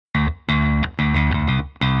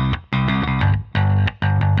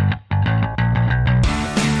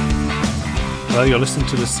Well, you're listening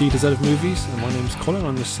to the C to Z of movies, and my name's Colin,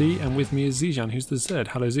 I'm the C, and with me is Zijan, who's the Z.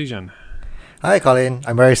 Hello, Zijan. Hi, Colin.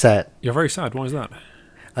 I'm very sad. You're very sad, why is that?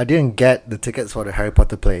 I didn't get the tickets for the Harry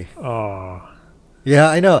Potter play. Oh. Yeah,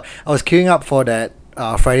 I know. I was queuing up for that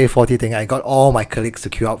Friday 40 thing. I got all my colleagues to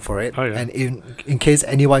queue up for it. Oh, yeah. And in case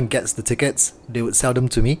anyone gets the tickets, they would sell them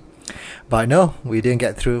to me. But no, we didn't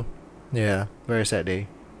get through. Yeah, very sad day.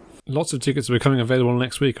 Lots of tickets are becoming available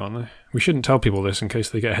next week, aren't they? We shouldn't tell people this in case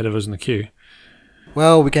they get ahead of us in the queue.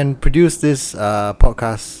 Well, we can produce this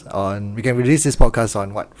podcast on... We can release this podcast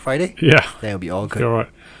on, what, Friday? Yeah. Then it'll be all good. You're right.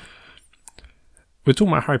 We're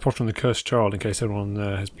talking about Harry Potter and the Cursed Child, in case anyone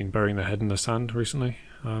has been burying their head in the sand recently.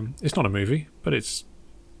 It's not a movie, but it's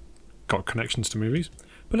got connections to movies.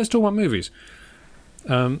 But let's talk about movies.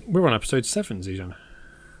 We're on episode 7, Zijan.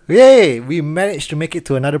 Yay! We managed to make it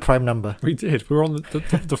to another prime number. We did. We're on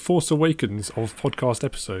the Force Awakens of podcast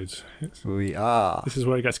episodes. We are. This is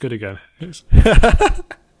where it gets good again. So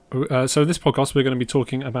in this podcast, we're going to be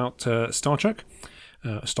talking about Star Trek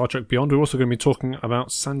Beyond. We're also going to be talking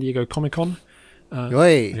about San Diego Comic-Con.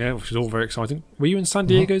 Yeah, which is all very exciting. Were you in San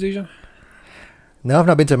Diego, Zijan? No, I've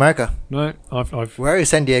not been to America. No, I've. Where is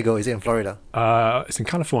San Diego? Is it in Florida? It's in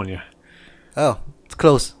California. Oh, it's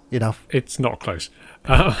close enough. It's not close.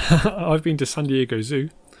 I've been to San Diego Zoo.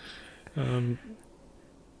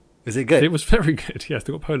 Is it good? It was very good. Yes,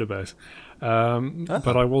 they got polar bears.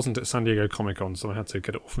 But I wasn't at San Diego Comic-Con, so I had to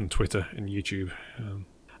get it off on Twitter and YouTube.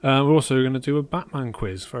 We're also going to do a Batman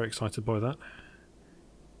quiz. Very excited by that.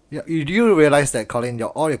 Yeah, do you realize that, Colin,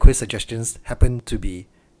 all your quiz suggestions happen to be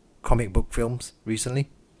comic book films recently?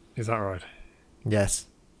 Is that right? Yes.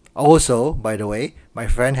 Also, by the way, my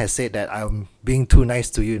friend has said that I'm being too nice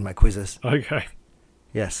to you in my quizzes. Okay.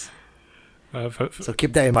 Yes. So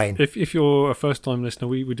keep that in mind. If you're a first-time listener,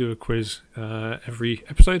 we do a quiz every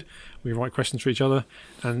episode. We write questions for each other,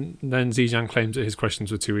 and then Zijan claims that his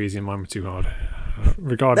questions were too easy and mine were too hard.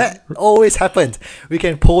 That always happens. We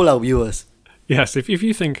can poll our viewers. Yes, if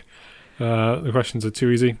you think the questions are too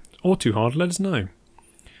easy or too hard, let us know.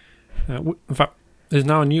 In fact, there's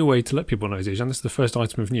now a new way to let people know, Zijan. This is the first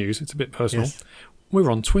item of news. It's a bit personal. Yes.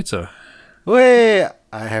 We're on Twitter. Wait,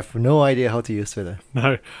 I have no idea how to use Twitter.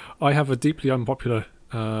 No, I have a deeply unpopular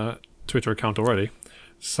Twitter account already,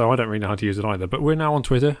 so I don't really know how to use it either. But we're now on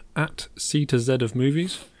Twitter, at C to Z of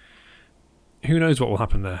movies. Who knows what will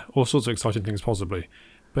happen there? All sorts of exciting things possibly.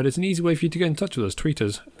 But it's an easy way for you to get in touch with us. Tweet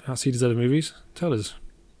us at C to Z of movies. Tell us.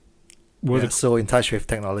 We're so in touch with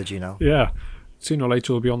technology now. Yeah. Sooner or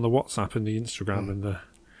later we'll be on the WhatsApp and the Instagram and the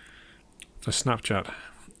Snapchat.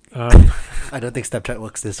 I don't think Snapchat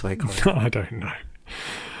works this way, Colin. I don't know.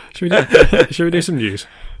 Should we do some news?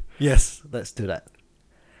 Yes, let's do that.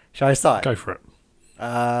 Shall I start? Go for it.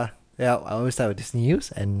 Yeah, I always start with Disney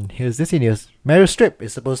news, and here's Disney news. Meryl Streep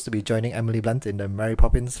is supposed to be joining Emily Blunt in the Mary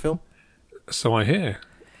Poppins film. So I hear.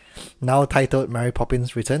 Now titled Mary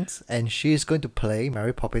Poppins Returns, and she is going to play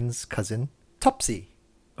Mary Poppins' cousin, Topsy.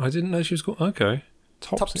 I didn't know she was called... Okay.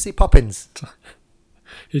 Topsy Poppins.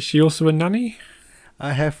 Is she also a nanny?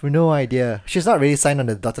 I have no idea. She's not really signed on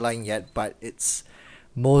the dotted line yet, but it's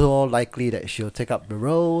more likely that she'll take up the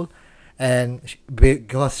role. And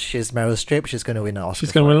because she's Meryl Streep, she's going to win an Oscar.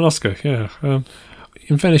 She's going to win an Oscar, yeah.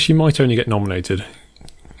 In fairness, she might only get nominated.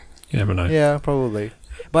 You never know. Yeah, probably.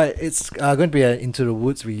 But it's going to be an Into the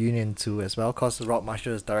Woods reunion too as well, because Rob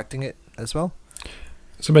Marshall is directing it as well.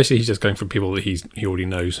 So basically he's just going for people that he already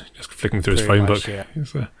knows, just flicking through his phone book. Yeah. And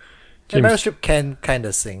Meryl Streep can kind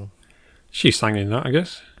of sing. She sang in that, I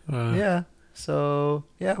guess. Yeah, so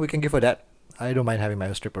yeah, we can give her that. I don't mind having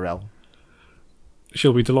Meryl Streep around.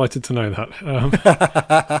 She'll be delighted to know that.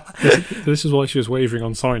 This is why she was wavering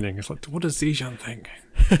on signing. It's like, what does Zijan think?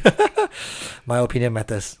 My opinion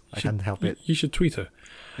matters. I can't help it. You should tweet her.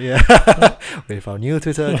 Yeah, with our new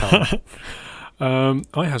Twitter account.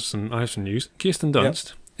 I have some news. Kirsten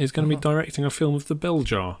Dunst is going to be directing a film of The Bell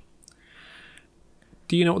Jar.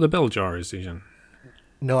 Do you know what The Bell Jar is, Zijan?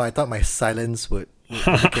 No, I thought my silence would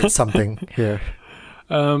indicate something here.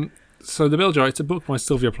 So The Bell Jar, it's a book by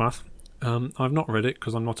Sylvia Plath. I've not read it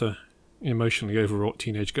because I'm not a emotionally overwrought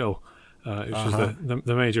teenage girl, which is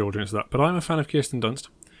the major audience of that. But I'm a fan of Kirsten Dunst.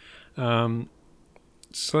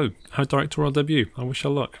 So, her directorial debut. I wish her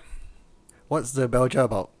luck. What's The Bell Jar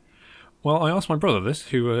about? Well, I asked my brother this,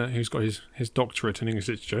 who's got his doctorate in English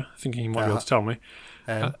literature, thinking he might be able to tell me.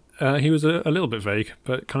 He was a little bit vague,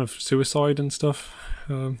 but kind of suicide and stuff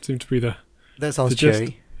seemed to be the... That sounds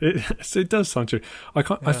cheery. It does sound cheery.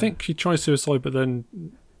 I think he tries suicide, but then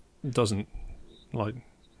doesn't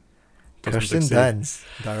Kirsten Dunst,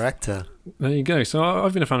 director. There you go. So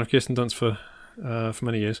I've been a fan of Kirsten Dunst for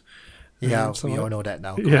many years. Yeah, so we all know that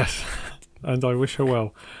now. Yes. and I wish her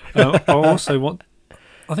well.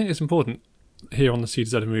 I think it's important here on the C to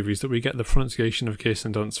Z of movies that we get the pronunciation of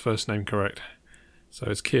Kirsten Dunst's first name correct. So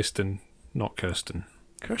it's Kirsten, not Kirsten.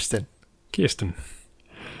 Kirsten. Kirsten.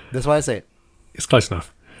 That's why I say it. It's close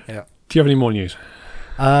enough. Yeah. Do you have any more news?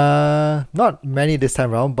 Not many this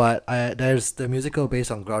time around, but there's the musical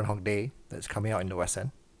based on Groundhog Day that's coming out in the West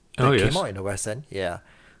End. That came out in the West End, yeah.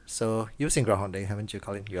 So you've seen Groundhog Day, haven't you,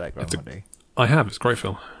 Colin? You like Groundhog Day? I have. It's a great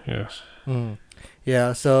film. Yes.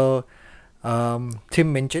 Yeah. So,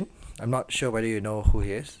 Tim Minchin. I'm not sure whether you know who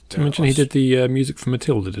he is. Tim Minchin. He did the music for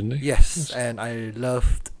Matilda, didn't he? Yes, and I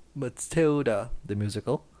loved Matilda the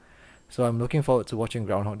musical. So I'm looking forward to watching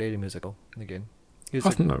Groundhog Day the musical again. I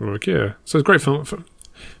think that would work. Yeah. So it's a great film.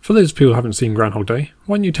 For those people who haven't seen Groundhog Day,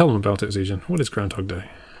 why don't you tell them about it, Zijan? What is Groundhog Day?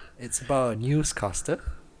 It's about a newscaster.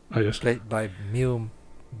 Oh yes. Played by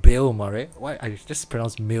Bill Murray. Why I just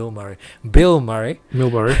pronounced Bill Murray. Bill Murray.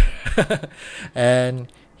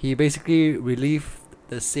 And he basically relived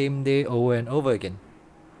the same day over and over again.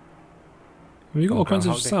 Have you got all kinds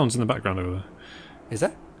of sounds in the background over there? Is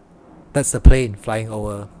that? That's the plane flying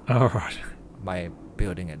over right. my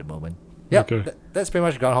building at the moment. Yeah, okay. That's pretty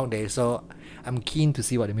much Groundhog Day. So I'm keen to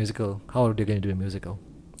see how they're going to do the musical.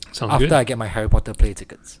 Sounds After good. I get my Harry Potter play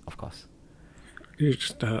tickets, of course. You're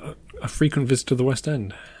just a frequent visitor to the West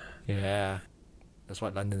End. Yeah, that's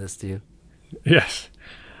what London is to you. Yes.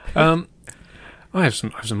 I have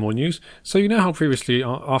some more news. So you know how previously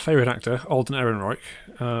our favourite actor, Alden Ehrenreich,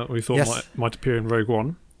 we thought might appear in Rogue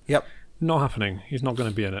One? Yep. Not happening. He's not going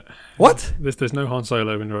to be in it. What? There's no Han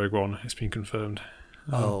Solo in Rogue One. It's been confirmed.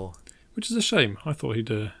 Which is a shame. I thought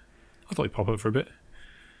he'd pop up for a bit.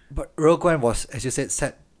 But Rogue One was, as you said,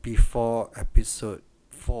 set before Episode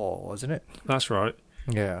 4, wasn't it? That's right.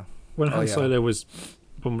 Yeah. When Han Solo was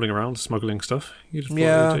bumbling around, smuggling stuff, you just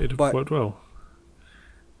thought it'd worked well.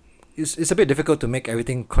 It's a bit difficult to make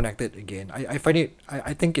everything connected again. I find it.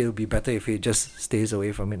 I think it would be better if he just stays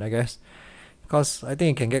away from it, I guess. Because I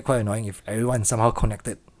think it can get quite annoying if everyone's somehow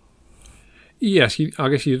connected. Yes, I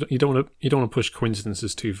guess you don't want to push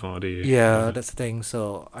coincidences too far, do you? Yeah, that's the thing.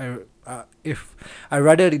 So I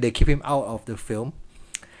rather they keep him out of the film,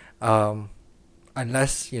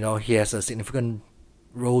 unless he has a significant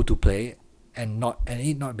role to play, and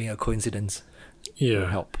it not being a coincidence. Yeah, will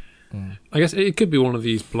help. I guess it could be one of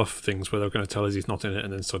these bluff things where they're going to tell us he's not in it,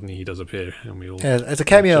 and then suddenly he does appear, and we all. Yeah, it's a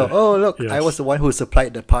cameo. Oh look, yes. I was the one who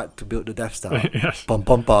supplied the part to build the Death Star. Yes. Bum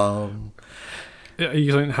bum bum. Yeah,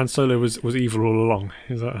 you think Han Solo was evil all along?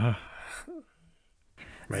 Is that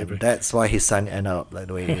maybe? And that's why his son ended up like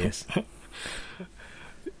the way he is.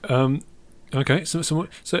 Okay, so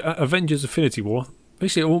Avengers: Infinity War.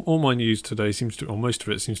 Basically, all my news today most of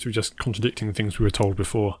it seems to be just contradicting things we were told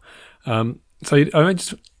before. So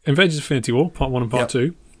Avengers: Infinity War Part 1 and Part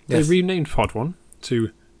 2. They renamed Part 1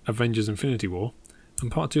 to Avengers: Infinity War,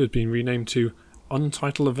 and Part 2 has been renamed to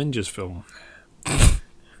Untitled Avengers Film.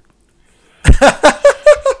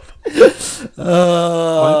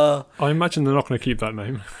 I imagine they're not going to keep that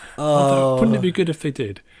name. Wouldn't it be good if they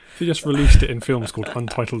did? If they just released it in films called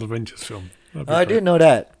Untitled Avengers Film. I didn't know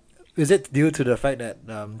that. Is it due to the fact that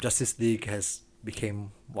Justice League has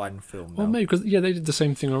became one film now? Well, maybe because they did the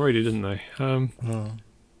same thing already, didn't they? I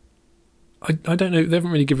don't know. They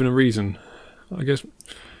haven't really given a reason. I guess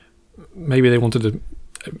maybe they wanted to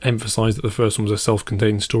emphasise that the first one was a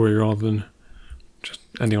self-contained story rather than just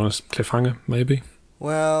ending on a cliffhanger. Maybe.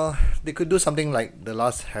 Well, they could do something like the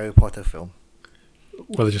last Harry Potter film.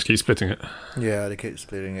 Well, they just keep splitting it. Yeah, they keep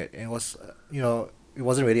splitting it. It was, it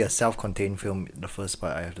wasn't really a self-contained film in the first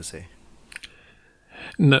part, I have to say.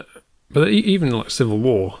 No, but even like Civil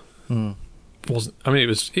War wasn't. I mean,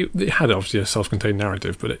 it had obviously a self-contained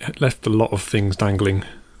narrative, but it left a lot of things dangling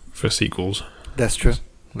for sequels. That's true.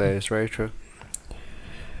 That is very true.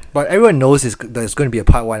 But everyone knows there's going to be a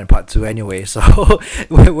Part 1 and Part 2 anyway, so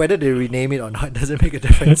whether they rename it or not doesn't make a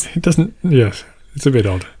difference. It doesn't. Yes, it's a bit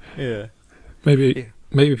odd. Yeah. Maybe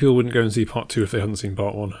people wouldn't go and see Part 2 if they hadn't seen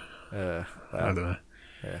Part 1. Well, I don't know.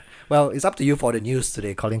 Yeah. Well, it's up to you for the news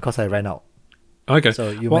today, Colin, because I ran out. Okay. So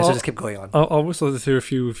you might just keep going on. I'll whistle through a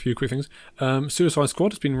few quick things. Suicide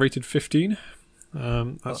Squad has been rated 15.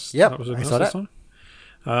 That was I saw that.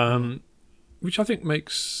 Time. Which I think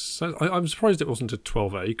makes sense. I'm surprised it wasn't a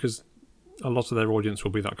 12A because a lot of their audience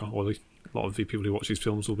will be that kind. Or a lot of the people who watch these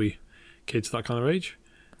films will be kids that kind of age.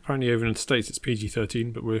 Apparently, over in the States, it's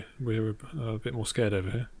PG-13, but we're a bit more scared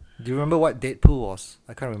over here. Do you remember what Deadpool was?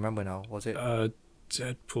 I can't remember now. Was it?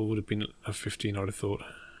 Deadpool would have been a 15, I'd have thought.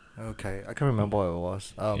 Okay, I can't remember what it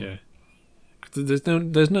was. Yeah.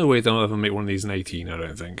 There's no way they'll ever make one of these an 18, I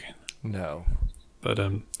don't think. No. But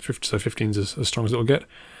 15's as strong as it'll get.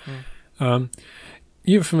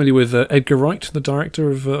 You're familiar with Edgar Wright, the director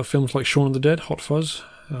of films like Shaun of the Dead, Hot Fuzz,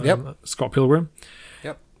 Scott Pilgrim.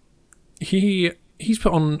 Yep. He's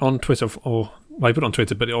put on Twitter, he put on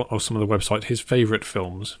Twitter, but on some of the website, his favourite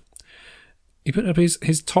films. He put up his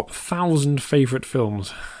top 1,000 favourite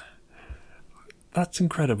films. That's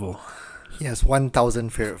incredible. He has 1,000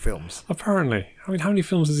 favourite films. Apparently. I mean, how many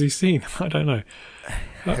films has he seen? I don't know.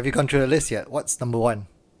 Have you gone through the list yet? What's number one?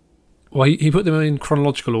 Well, he put them in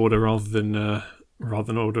chronological order rather than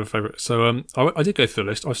order of favourite. So I did go through the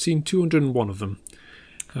list. I've seen 201 of them.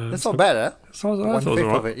 That's not bad, huh? So I One thought it was fifth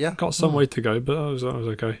all right. of it, yeah. Got some way to go, but I was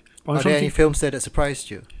okay. But Are there any films there that surprised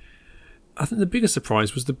you? I think the biggest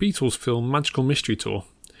surprise was the Beatles film Magical Mystery Tour,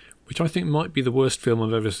 which I think might be the worst film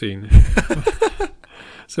I've ever seen.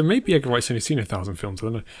 So maybe Edgar Wright's only seen 1,000 films, I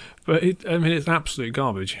don't know. But it's absolute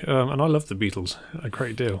garbage. And I love the Beatles a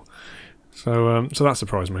great deal. So that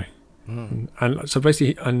surprised me. And so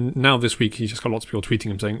basically, and now this week he's just got lots of people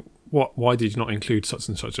tweeting him saying, why did you not include such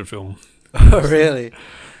and such a film? Oh, really?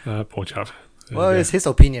 Poor chap. Well, it's his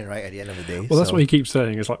opinion, right, at the end of the day. Well, that's what he keeps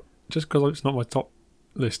saying. It's like, just because it's not my top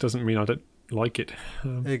list doesn't mean I don't like it.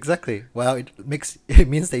 Exactly. Well, it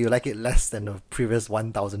means that you like it less than the previous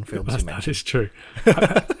 1,000 films you mentioned. That is true.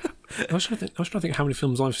 I was trying to think how many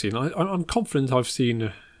films I've seen. I'm confident I've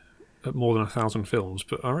seen more than 1,000 films,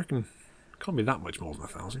 but I reckon it can't be that much more than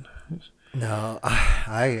 1,000. No,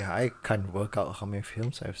 I can't work out how many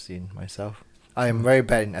films I've seen myself. I am very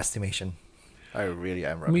bad in estimation. I really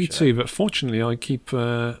am rubbish. Me too, but fortunately I keep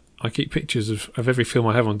pictures of every film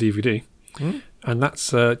I have on DVD. And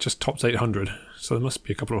that's just tops 800. So there must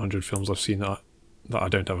be a couple of hundred films I've seen that I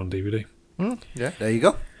don't have on DVD. Yeah, there you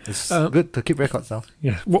go. It's good to keep records now.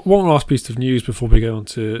 Yeah. One last piece of news before we go on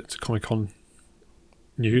to Comic-Con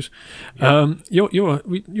news. Yeah. You're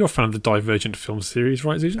a fan of the Divergent film series,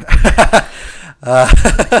 right, Zuzan?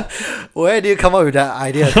 Where do you come up with that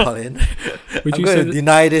idea, Colin? I'm going to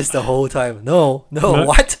deny this the whole time. No,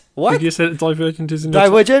 what? Did you say that Divergent is in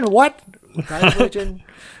Divergent? What? Divergent?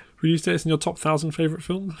 Would you say it's in your top 1,000 favourite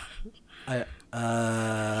films?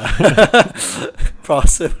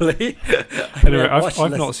 Possibly. Anyway,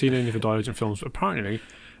 I've not seen any of the Divergent films, but apparently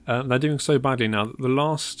they're doing so badly now that the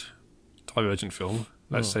last Divergent film,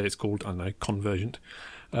 let's say it's called, I don't know, Convergent,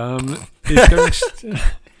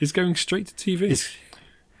 is going straight to TV.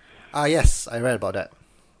 Yes, I read about that.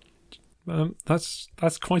 That's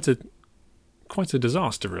quite a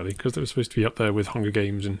disaster, really, because it was supposed to be up there with Hunger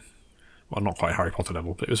Games and, well, not quite Harry Potter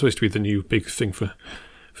level, but it was supposed to be the new big thing for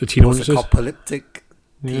teen audiences. Apocalyptic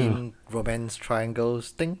teen romance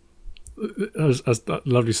triangles thing. As that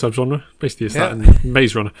lovely subgenre. Basically, it's that and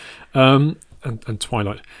Maze Runner and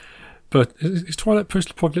Twilight. But is Twilight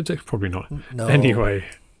post-apocalyptic? Probably not. No. Anyway.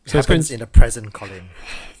 So it happens in the present, Colin.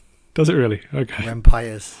 Does it really? Okay.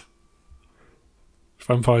 Vampires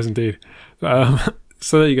indeed.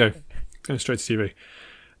 So there you go. Going straight to TV.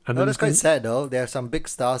 And that's quite sad, though. There are some big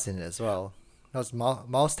stars in it as well. There's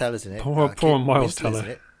Miles Teller's in it. Poor Miles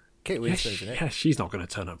Teller. Kate Winslet's in it. Yeah, she's not going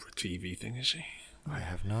to turn up for a TV thing, is she? I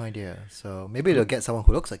have no idea. So maybe they'll get someone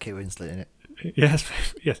who looks like Kate Winslet in it. Yes.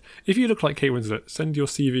 If you look like Kate Winslet, send your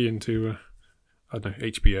CV into, I don't know,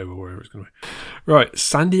 HBO or wherever it's going to be. Right,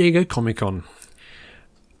 San Diego Comic-Con.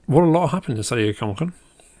 What a lot happened in San Diego Comic-Con.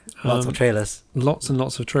 Lots of trailers. Lots and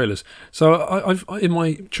lots of trailers. So I've in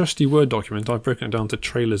my trusty Word document, I've broken it down to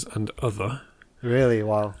trailers and other. Really?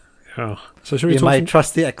 Wow. Yeah. So should we in my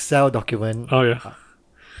trusty Excel document, oh yeah,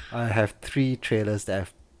 I have 3 trailers that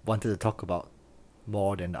I've wanted to talk about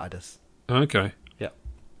more than the others. Okay. Yeah.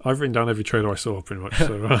 I've written down every trailer I saw pretty much.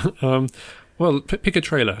 So, well, pick a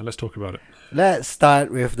trailer and let's talk about it. Let's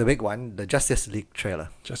start with the big one, the Justice League trailer.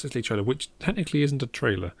 Justice League trailer, which technically isn't a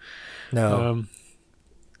trailer. No.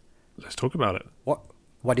 Let's talk about it. What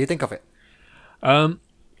do you think of it?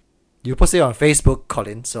 You posted it on Facebook,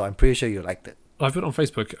 Colin, so I'm pretty sure you liked it. I put it on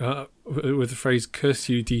Facebook with the phrase, "Curse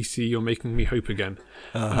you, DC, you're making me hope again."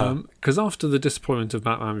 Because after the disappointment of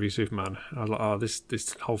Batman v Superman, I was like,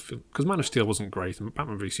 this whole film... Because Man of Steel wasn't great, and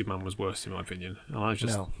Batman v Superman was worse, in my opinion. And I was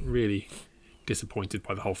just really disappointed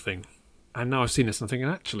by the whole thing. And now I've seen this, and I'm thinking,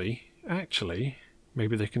 actually,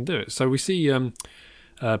 maybe they can do it. So we see Ben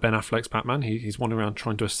Affleck's Batman. He's wandering around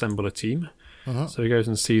trying to assemble a team. So he goes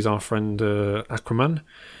and sees our friend Aquaman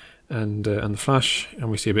and the Flash, and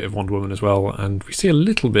we see a bit of Wonder Woman as well, and we see a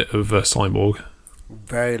little bit of Cyborg.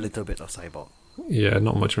 Very little bit of Cyborg. Yeah,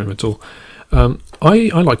 not much of him at all. I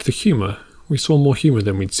liked the humour. We saw more humour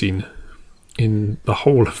than we'd seen in the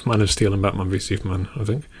whole of Man of Steel and Batman v Superman, I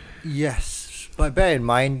think. Yes, but bear in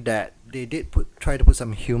mind that they did try to put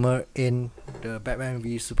some humour in the Batman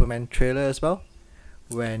v Superman trailer as well,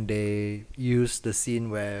 when they used the scene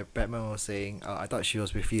where Batman was saying, "I thought she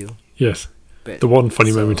was with you." Yes. But, the one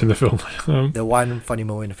funny moment in the film. The one funny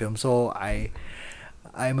moment in the film. So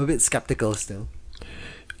I'm a bit skeptical still.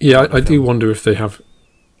 Yeah, I do wonder if they have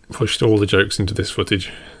pushed all the jokes into this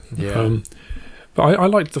footage. Yeah. But I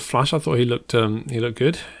liked the Flash. I thought he looked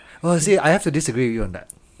good. Well, see, I have to disagree with you on that.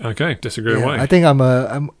 Okay, disagree away. I think I'm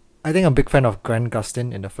a big fan of Grant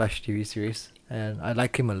Gustin in the Flash TV series, and I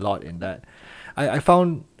like him a lot in that. I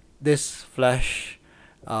found this Flash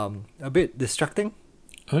a bit distracting.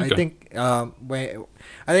 Okay. I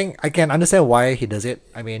think I can understand why he does it.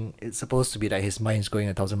 I mean, it's supposed to be that his mind's going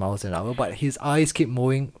 1,000 miles an hour, but his eyes keep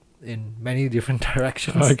moving in many different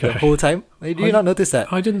directions the whole time. Did you not notice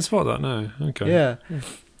that? I didn't spot that. No. Okay. Yeah,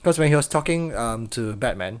 because when he was talking to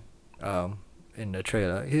Batman, in the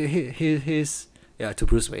trailer, to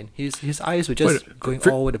Bruce Wayne, his eyes were just going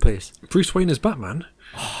all over the place. Bruce Wayne is Batman.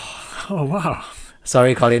 Oh wow.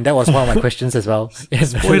 Sorry, Colin. That was one of my questions as well.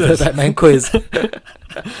 Yes, Spoilers. The Batman quiz.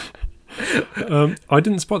 I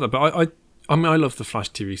didn't spot that, but I mean, I love the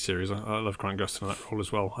Flash TV series. I love Grant Gustin in that role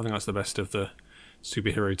as well. I think that's the best of the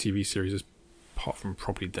superhero TV series, apart from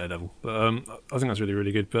probably Daredevil. But I think that's really,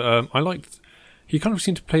 really good. But I liked. He kind of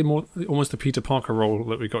seemed to play more almost the Peter Parker role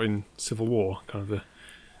that we got in Civil War, kind of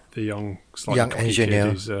the young, slightly young engineer.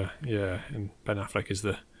 And Ben Affleck is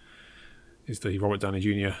the Robert Downey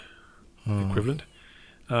Jr. equivalent.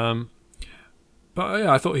 But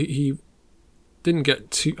yeah, I thought he didn't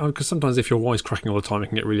get too, because sometimes if you're wisecracking all the time, it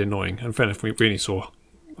can get really annoying. And fair enough, we only saw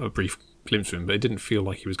a brief glimpse of him, but it didn't feel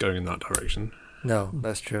like he was going in that direction. No,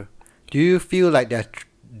 that's true. Do you feel like that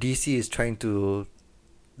DC is trying to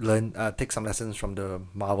take some lessons from the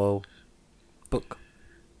Marvel book?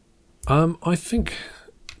 I think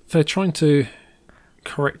they're trying to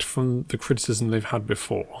correct from the criticism they've had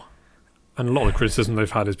before, and a lot of the criticism they've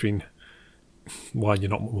had has been, why you're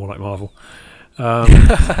not more like Marvel.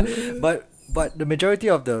 But the majority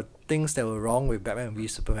of the things that were wrong with Batman v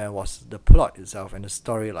Superman was the plot itself and the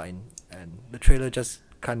storyline, and the trailer just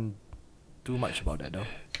can't do much about that though.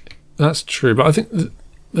 That's true, but I think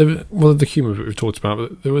the humour that we've talked about,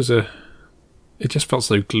 but there was it just felt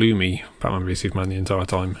so gloomy, Batman v Superman, the entire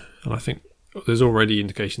time, and I think there's already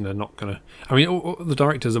indication they're not going to. I mean, all the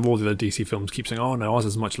directors of all the other DC films keep saying, "Oh no, ours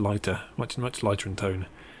is much lighter, much lighter in tone,"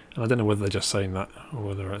 and I don't know whether they're just saying that or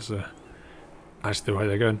whether it's actually the way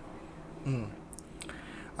they're going.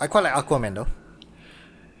 I quite like Aquaman though.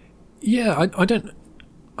 Yeah, I don't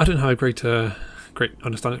have a great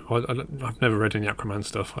understanding. I've never read any Aquaman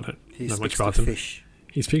stuff. I don't know much about him. Fish.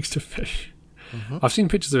 He speaks to fish. Mm-hmm. I've seen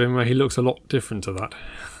pictures of him where he looks a lot different to that.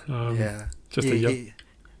 Just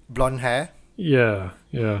blonde hair. Yeah.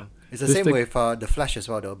 It's the same with the Flash as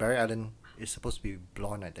well though. Barry Allen is supposed to be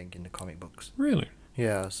blonde, I think, in the comic books. Really?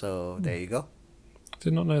 Yeah, so there you go.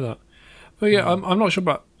 Did not know that. But yeah, I'm not sure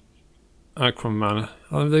about Aquaman.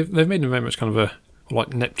 They've made him very much kind of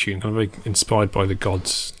like Neptune, kind of very inspired by the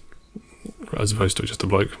gods, as opposed to just a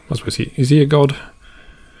bloke. I suppose is he a god?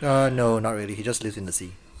 No, not really. He just lives in the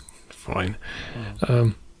sea. Fine.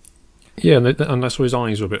 Yeah, and I saw his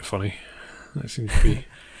eyes were a bit funny. That seems to be.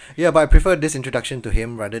 Yeah, but I prefer this introduction to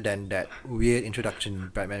him rather than that weird introduction in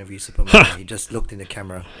Batman v Superman. He just looked in the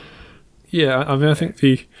camera. Yeah, I mean, I think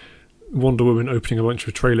the Wonder Woman opening a bunch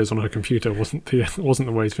of trailers on her computer wasn't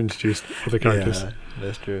the way to introduce other characters. Yeah,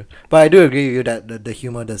 that's true. But I do agree with you that the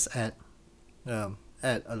humor does add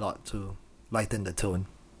a lot to lighten the tone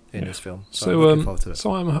in this film. So I'm looking forward to it.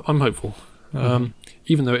 So I'm hopeful,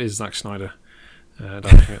 even though it is Zack Snyder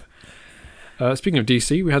directing it. Speaking of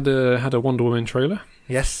DC, we had a Wonder Woman trailer.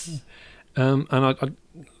 Yes. And I don't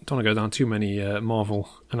want to go down too many Marvel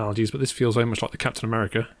analogies, but this feels very much like the Captain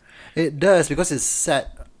America. It does, because it's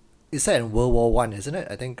set in World War One, isn't it?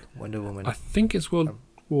 I think Wonder Woman. I think it's World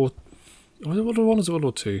War. Was it World War One or is it World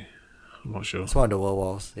War Two? I'm not sure. It's one of the World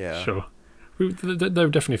Wars. Yeah. Sure. They were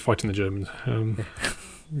definitely fighting the Germans.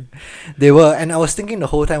 They were, and I was thinking the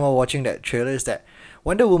whole time while watching that trailer is that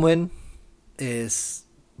Wonder Woman is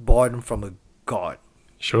born from a god.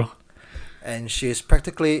 Sure. And she is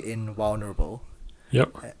practically invulnerable.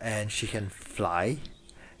 Yep. And she can fly.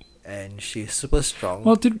 And she's super strong.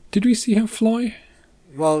 Well, did we see her fly?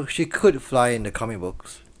 Well, she could fly in the comic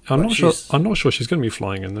books. I'm not sure she's going to be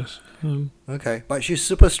flying in this. Okay, but she's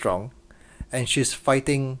super strong, and she's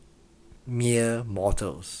fighting mere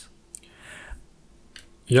mortals.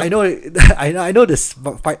 Yeah. I know this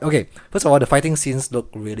fight. Okay, first of all, the fighting scenes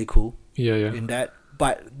look really cool. Yeah. In that,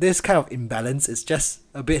 but this kind of imbalance is just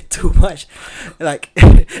a bit too much. Like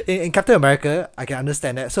in Captain America, I can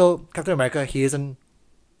understand that. So Captain America, he isn't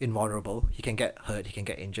invulnerable. He can get hurt. He can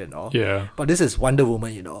get injured and all. Yeah. But this is Wonder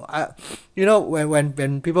Woman, you know.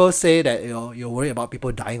 When people say that, you know, you're worried about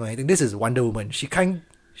people dying or anything, this is Wonder Woman. She can't.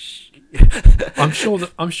 I'm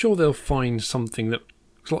sure they'll find something that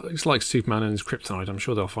it's like Superman and his kryptonite. I'm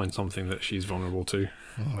sure they'll find something that she's vulnerable to.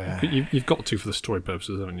 Yeah. You've got to for the story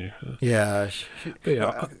purposes, haven't you? Yeah. But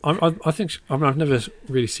yeah, I think I've never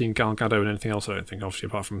really seen Gal Gadot in anything else. I don't think, obviously,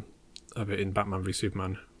 apart from a bit in Batman v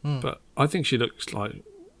Superman. But I think she looks like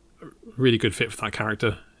a really good fit for that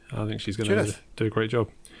character. I think she's going to do a great job.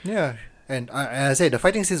 Yeah. And I say the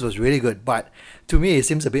fighting scenes was really good, but to me it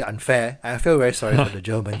seems a bit unfair. I feel very sorry for the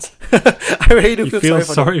Germans. I really do feel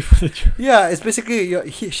sorry for them. Yeah, it's basically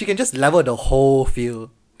she can just level the whole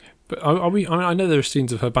field. But I know there are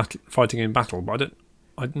scenes of her fighting in battle, but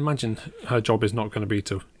I imagine her job is not going to be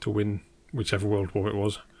to win whichever world war it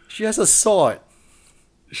was. She has a sword.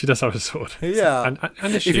 She does have a sword. Yeah,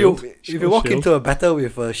 and a shield. If you walk into a battle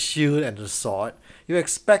with a shield and a sword, you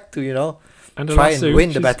expect to, you know, and try and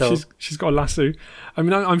win the battle. She's got a lasso. I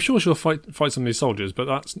mean, I'm sure she'll fight some of these soldiers, but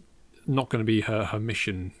that's not going to be her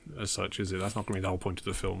mission as such, is it? That's not going to be the whole point of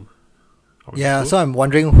the film. Yeah, so I'm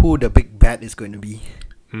wondering who the big bad is going to be.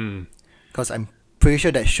 Because I'm pretty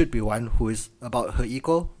sure that should be one who is about her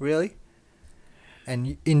equal, really.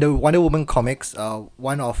 And in the Wonder Woman comics,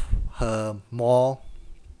 one of her more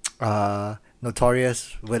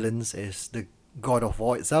notorious villains is the God of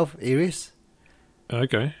War itself, Ares.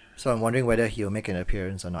 Okay. So I'm wondering whether he'll make an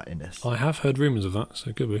appearance or not in this. I have heard rumours of that,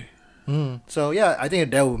 so it could be. So yeah, I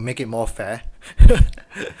think that will make it more fair.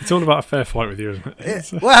 It's all about a fair fight with you, isn't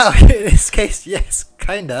it? Well, in this case, yes,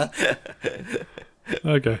 kinda.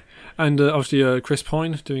 Okay. And obviously Chris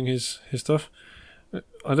Pine doing his stuff.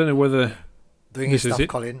 I don't know whether... Doing his stuff,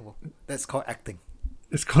 Colin, that's called acting.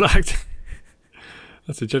 It's called acting.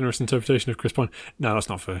 That's a generous interpretation of Chris Pine. No, that's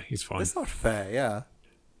not fair. He's fine. That's not fair, yeah.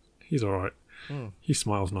 He's all right. He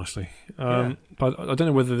smiles nicely. But I don't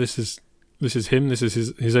know whether this is him. This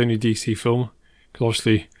is his only DC film. Because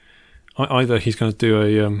obviously, either he's going to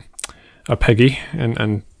do a Peggy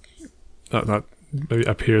and that maybe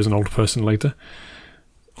appears an older person later,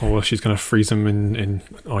 or she's going to freeze him in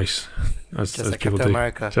ice, as like people Captain do.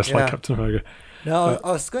 America. Just like Captain America. No,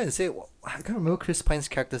 I was going to say, I can't remember Chris Pine's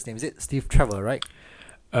character's name. Is it Steve Trevor, right?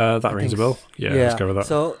 That rings a bell. Yeah, let's go with that.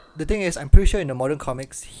 So the thing is, I'm pretty sure in the modern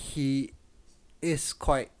comics, he is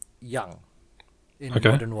quite young in the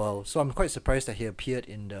modern world. So I'm quite surprised that he appeared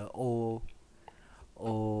in the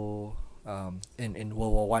in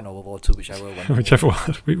World War One or World War Two, whichever one. Whichever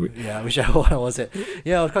one. Whichever one was it.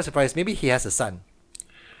 Yeah, I was quite surprised. Maybe he has a son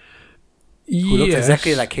who looks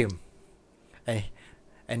exactly like him,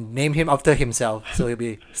 and name him after himself. So he'll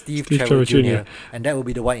be Steve Trevor Jr. And that will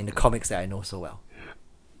be the one in the comics that I know so well.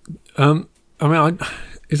 I mean,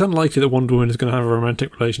 it's unlikely that Wonder Woman is going to have a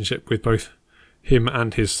romantic relationship with both him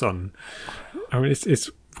and his son. I mean, it's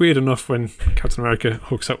weird enough when Captain America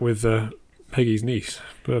hooks up with Peggy's niece,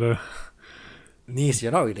 but niece,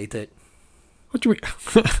 you're not related. What do you mean?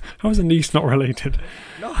 How is a niece not related?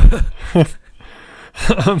 No.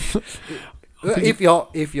 If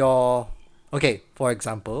you're okay, for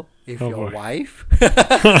example, if your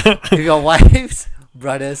wife's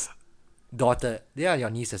brother's daughter, they are your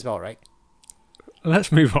niece as well, right?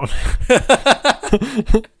 Let's move on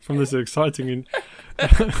from this exciting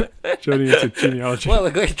journey into genealogy. Well,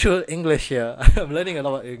 we're going through English here. I'm learning a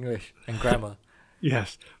lot about English and grammar.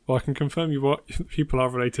 Yes, well, I can confirm you what people are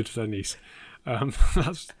related to their niece.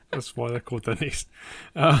 That's why they're called their niece.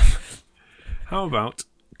 How about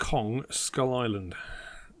Kong Skull Island?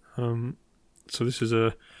 So this is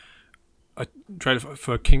a trailer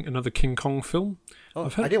for another King Kong film.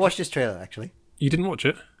 Oh, I did watch this trailer actually. You didn't watch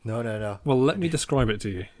it? No. Well, let me describe it to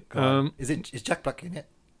you. Is Jack Black in it?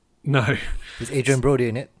 No. Is Adrian Brody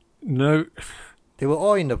in it? No. They were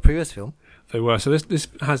all in the previous film. They were. So this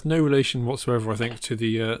has no relation whatsoever, I think, to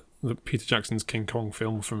the Peter Jackson's King Kong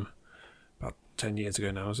film from about 10 years ago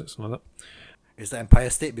now, is it? Something like that. Is the Empire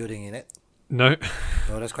State Building in it? No.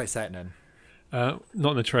 Oh, that's quite sad then.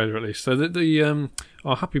 Not in the trailer, at least. So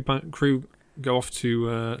our Happy Bank crew go off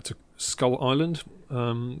to Skull Island,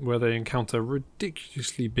 where they encounter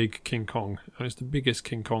ridiculously big King Kong, and it's the biggest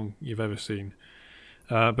King Kong you've ever seen.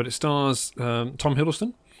 But it stars Tom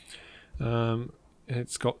Hiddleston.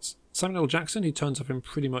 It's got Samuel L. Jackson. He turns up in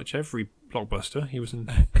pretty much every blockbuster. He was in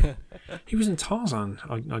Tarzan.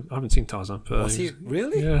 I haven't seen Tarzan, but was he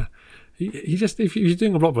really? Yeah. He just, if you're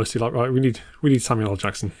doing a blockbuster, you're like, right, we need Samuel L.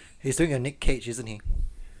 Jackson. He's doing a Nick Cage, isn't he?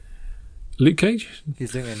 Luke Cage?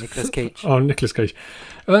 He's doing a Nicolas Cage. Oh, Nicolas Cage.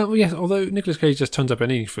 Well, yes, although Nicolas Cage just turns up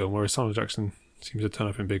in any film, whereas Samuel Jackson seems to turn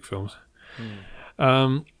up in big films.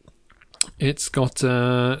 It's got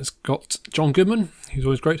John Goodman, who's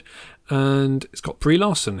always great, and it's got Brie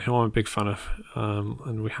Larson, who I'm a big fan of,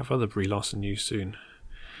 and we have other Brie Larson news soon,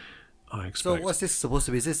 I expect. So what's this supposed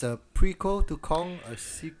to be? Is this a prequel to Kong, a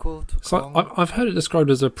sequel to Kong? So I've heard it described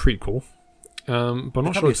as a prequel, but I'm not sure.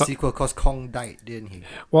 It can't be a sequel because Kong died, didn't he?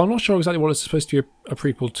 Well, I'm not sure exactly what it's supposed to be a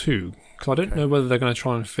prequel to, because I don't know whether they're going to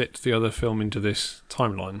try and fit the other film into this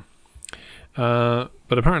timeline. But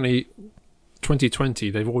apparently, 2020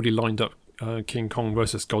 they've already lined up King Kong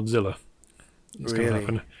versus Godzilla. It's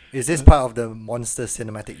really? Is this part of the monster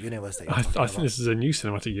cinematic universe that I think about? this is a new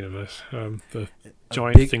cinematic universe. The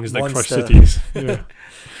giant things that crush cities. Yeah.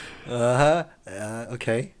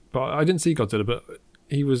 Okay. But I didn't see Godzilla, but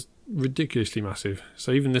he was ridiculously massive.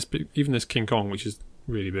 So even this King Kong, which is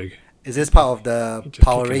really big. Is this part of the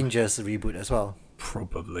Power Rangers reboot as well?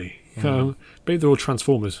 Probably. Maybe they're all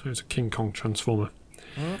Transformers. It's a King Kong Transformer.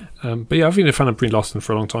 But yeah, I've been a fan of Brie Larson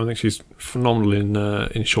for a long time. I think she's phenomenal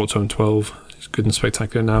in Short Term 12. She's good and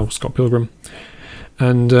spectacular now. Scott Pilgrim.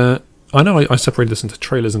 And I know I separated this into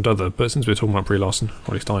trailers and other, but since we're talking about Brie Larson, or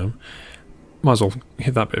at least I am, might as well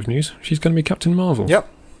hit that bit of news. She's going to be Captain Marvel. Yep.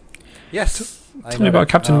 Yes. Tell me about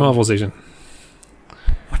Captain Marvel season.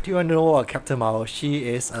 What do you want to know about Captain Marvel? She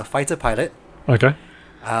is a fighter pilot. Okay.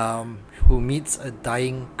 Who meets a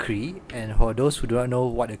dying Kree, and for those who do not know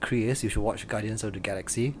what a Kree is, you should watch Guardians of the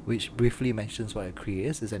Galaxy, which briefly mentions what a Kree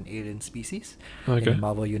is. It's an alien species in the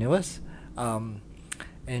Marvel universe. And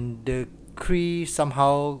the Kree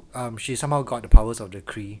somehow, she somehow got the powers of the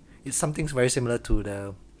Kree. It's something very similar to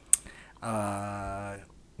the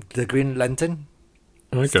Green Lantern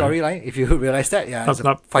storyline. If you realize that, it's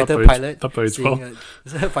a fighter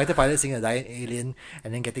pilot seeing a dying alien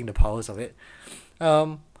and then getting the powers of it.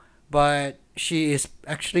 But she is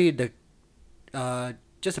actually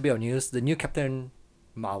just a bit of news, the new Captain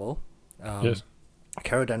Marvel. Yes.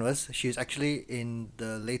 Carol Danvers. She's actually in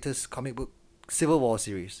the latest comic book Civil War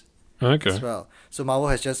series. Okay. As well. So Marvel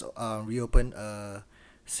has just reopened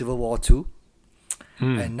Civil War 2.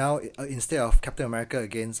 And now instead of Captain America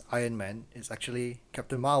against Iron Man, it's actually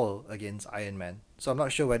Captain Marvel against Iron Man. So I'm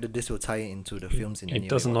not sure whether this will tie into the films in any way. He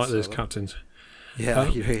doesn't like those captains. Yeah,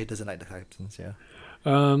 he really doesn't like the captains, yeah.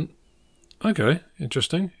 Okay,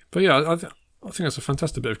 interesting. But yeah, I think that's a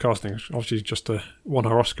fantastic bit of casting. Obviously, just won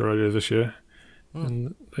her Oscar earlier this year,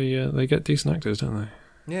 and they get decent actors, don't they?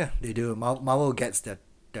 Yeah, they do. Marvel gets their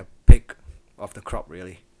pick of the crop,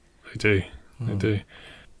 really. They do. They do.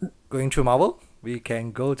 Going through Marvel, we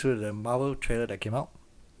can go to the Marvel trailer that came out.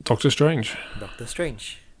 Doctor Strange.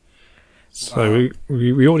 So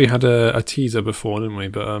we already had a teaser before, didn't we?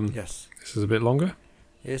 But yes, this is a bit longer.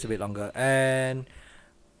 It is a bit longer. And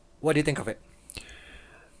what do you think of it?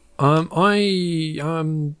 I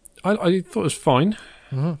thought it was fine,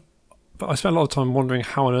 but I spent a lot of time wondering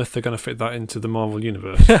how on earth they're going to fit that into the Marvel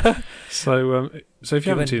universe. So if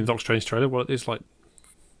you haven't seen the Doctor Strange trailer, well, it's like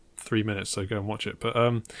 3 minutes, so go and watch it. But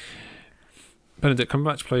Benedict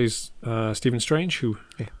Cumberbatch plays Stephen Strange, who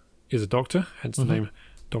is a doctor, hence the name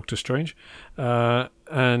Doctor Strange.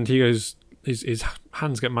 And he goes, his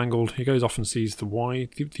hands get mangled. He goes off and sees the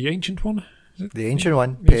Ancient One. The Ancient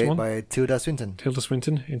One, played by Tilda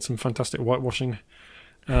Swinton in some fantastic whitewashing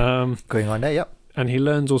going on there. Yep. And he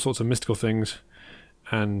learns all sorts of mystical things,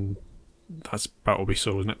 and that's about all we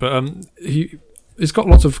saw, isn't it? But it's got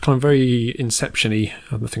lots of kind of very Inception-y,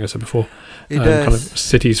 the thing I said before. It does. Kind of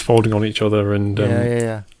cities folding on each other, and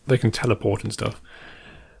they can teleport and stuff,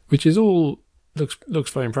 which is all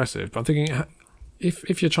looks very impressive. But I'm thinking,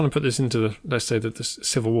 if you're trying to put this into let's say the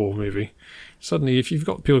Civil War movie, suddenly if you've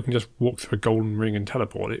got people who can just walk through a golden ring and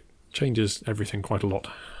teleport, it changes everything quite a lot.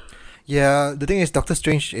 Yeah, the thing is, Doctor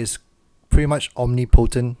Strange is pretty much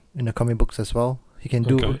omnipotent in the comic books as well. He can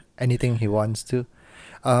do anything he wants to.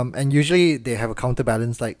 And usually they have a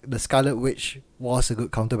counterbalance, like the Scarlet Witch was a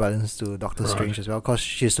good counterbalance to Doctor Strange as well, because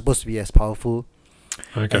she's supposed to be as powerful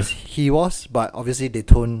as he was, but obviously they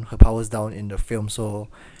toned her powers down in the film, so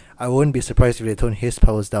I wouldn't be surprised if they tone his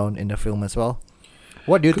powers down in the film as well.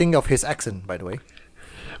 What do you think of his accent, by the way?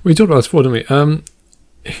 We talked about this before, didn't we?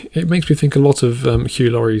 It makes me think a lot of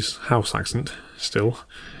Hugh Laurie's house accent still.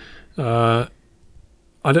 I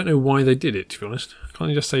don't know why they did it, to be honest. Can't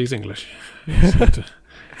you just say he's English?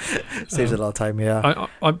 Saves a lot of time, yeah.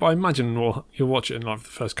 I imagine you'll watch it in like the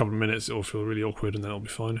first couple of minutes, it'll feel really awkward and then it'll be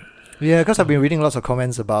fine. Yeah, because I've been reading lots of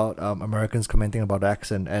comments about Americans commenting about the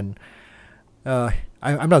accent, and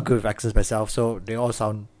I'm not good with accents myself, so they all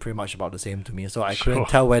sound pretty much about the same to me. So I couldn't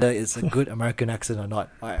tell whether it's a good American accent or not.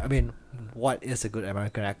 I mean, what is a good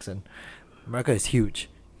American accent? America is huge.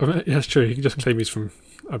 Yeah, that's true. He can just claim he's from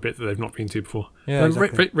a bit that they've not been to before. Yeah,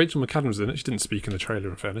 exactly. Rachel McAdams in it. She didn't speak in the trailer,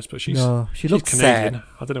 in fairness, but she looks Canadian. sad.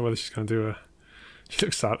 I don't know whether she's going to do a. She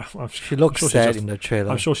looks sad. She looks sad in the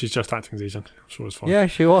trailer. I'm sure she's just acting, Zijan. I'm sure it's fine. Yeah,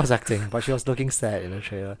 she was acting, but she was looking sad in the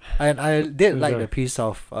trailer. And I did like the piece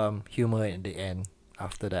of humor in the end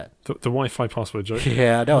after that. The Wi-Fi password joke.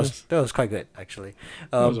 Yeah, that was quite good actually.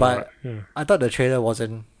 But right. Yeah. I thought the trailer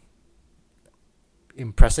wasn't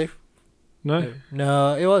impressive. No,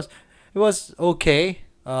 it was okay.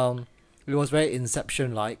 It was very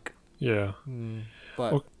Inception-like. Yeah.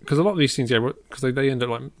 But because a lot of these scenes, because they end up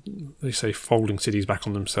like they say folding cities back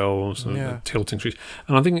on themselves and tilting streets,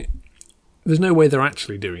 and I think there's no way they're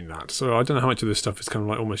actually doing that. So I don't know how much of this stuff is kind of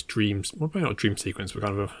like almost dreams. Well, maybe not a dream sequence, but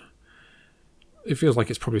kind of it feels like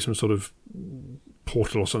it's probably some sort of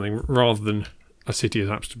portal or something, rather than a city is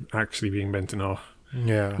actually being bent in half.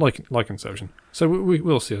 Yeah, like Inception. So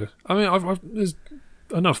we'll see. I mean, there's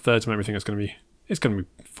enough there to make me think it's going to be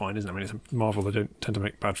fine, isn't it? I mean, it's Marvel. They don't tend to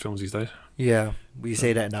make bad films these days. Yeah, we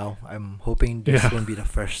say that now. I'm hoping this won't be the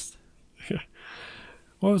first. Yeah.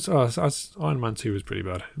 Well, Iron Man 2 was pretty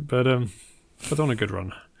bad, but on a good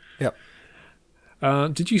run. Yep.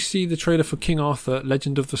 Did you see the trailer for King Arthur: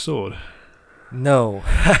 Legend of the Sword? No,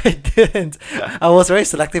 I didn't. I was very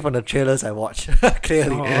selective on the trailers I watched.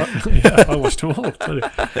 Clearly, I watched them all.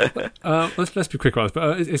 Let's be quick about this.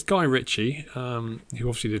 But it's Guy Ritchie, who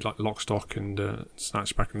obviously did like Lock, Stock and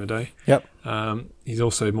Snatch back in the day. Yep. He's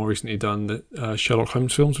also more recently done the Sherlock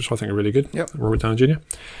Holmes films, which I think are really good. Yep. Robert Downey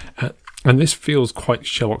Jr. And this feels quite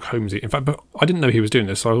Sherlock Holmesy. In fact, but I didn't know he was doing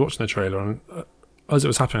this, so I was watching the trailer, and as it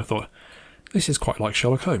was happening, I thought, this is quite like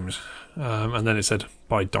Sherlock Holmes. And then it said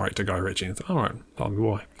by director Guy Ritchie. And I thought, all right, that'll be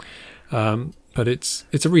why. But it's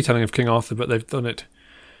a retelling of King Arthur, but they've done it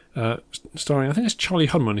starring, I think it's Charlie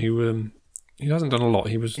Hunnam, who he hasn't done a lot.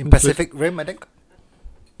 He was in Pacific Rim, I think.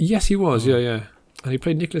 Yes, he was. Yeah. And he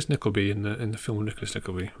played Nicholas Nickleby in the film Nicholas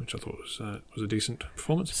Nickleby, which I thought was a decent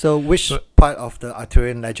performance. So, which part of the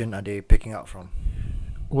Arthurian legend are they picking up from?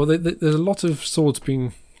 Well, there's a lot of swords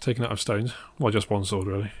being taken out of stones. Well, just one sword,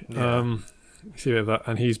 really. Yeah. You see that,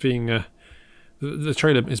 and he's being. The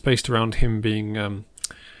trailer is based around him being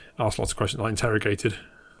asked lots of questions, like interrogated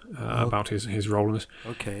about his role in this.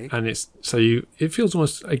 Okay. And it feels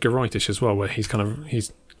almost Edgar Wright-ish as well, where he's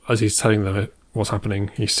as he's telling them what's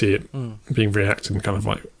happening, you see it being reacted in kind of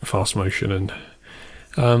like fast motion, and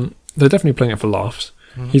they're definitely playing it for laughs.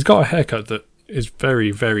 He's got a haircut that is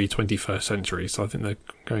very, very 21st century, so I think they're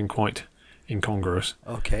going quite incongruous.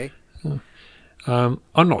 Okay. I'm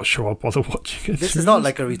not sure I'll bother watching it. This is not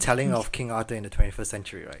like a retelling of King Arthur in the 21st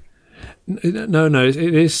century, right? No, it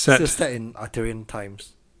is set. It's set in Arthurian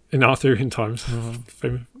times. In Arthurian times,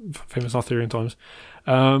 famous Arthurian times.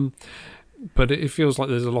 But it feels like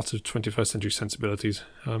there's a lot of 21st century sensibilities.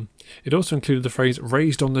 It also included the phrase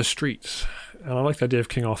 "raised on the streets," and I like the idea of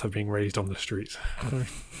King Arthur being raised on the streets.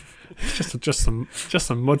 It's just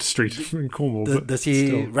a mud street in Cornwall. Does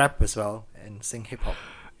he rap as well and sing hip hop?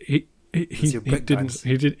 He didn't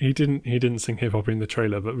sing hip hop in the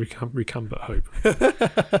trailer, but we can but hope.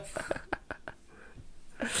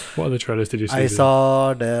 What other trailers did you see? I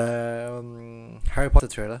saw the Harry Potter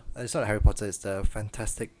trailer. It's not Harry Potter, it's the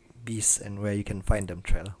Fantastic Beasts and Where You Can Find Them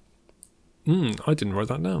trailer. I didn't write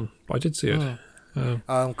that down, but I did see it.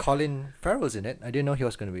 Colin Farrell's in it. I didn't know he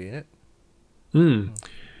was going to be in it.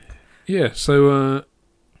 Yeah, so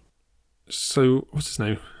what's his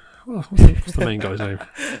name? Well, what's the main guy's name?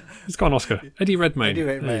 He's got an Oscar. Eddie Redmayne. Eddie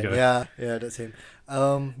Redmayne. Yeah, that's him.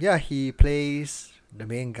 He plays the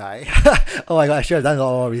main guy. Oh my god, I should have done a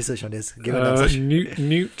lot more research on this.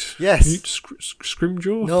 Newt. Yes. Newt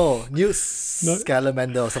Scrimgeour. No, Newt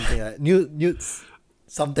Scamander or something like that. Newt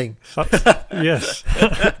something. Yes.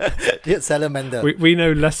 Newt Salamander. We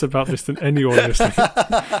know less about this than anyone listening.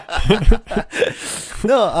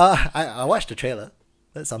 No, I watched the trailer.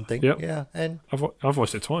 That's something. Yep. Yeah, and I've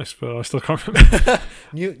watched it twice, but I still can't remember.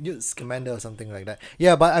 Newt Scamander or something like that.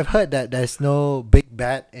 Yeah, but I've heard that there's no big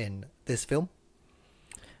bad in this film.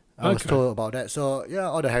 I was told about that. So yeah,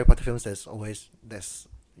 all the Harry Potter films,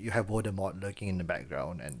 you have Voldemort lurking in the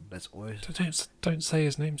background, and there's always don't say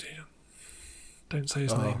his name, Zijan. Don't say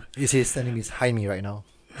his name. Is he standing behind me right now?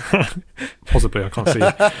 Possibly, I can't see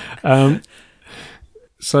it.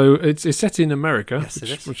 So it's set in America,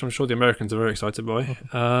 yes, which I'm sure the Americans are very excited by.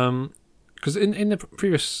 Because in the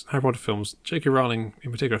previous Harry Potter films, J.K. Rowling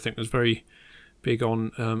in particular, I think, was very big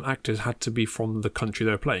on actors had to be from the country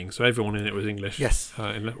they were playing. So everyone in it was English, yes,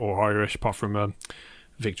 or Irish, apart from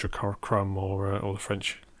Victor Crumb or the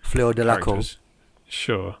French Fleur Delacour.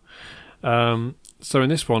 Sure. So in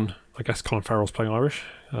this one, I guess Colin Farrell's playing Irish,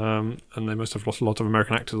 and they must have lost a lot of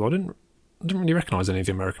American actors. I didn't didn't really recognise any of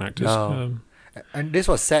the American actors. No. And this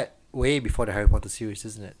was set way before the Harry Potter series,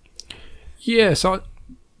 isn't it? Yeah, so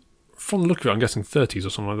from the look of it, I'm guessing 30s or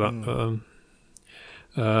something like that,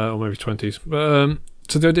 or maybe 20s. But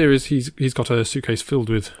so the idea is he's got a suitcase filled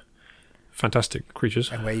with fantastic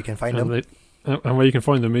creatures, and where you can find them. And where you can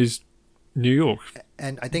find them is New York.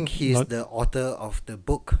 And I think he's the author of the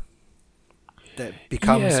book that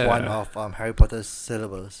becomes one of Harry Potter's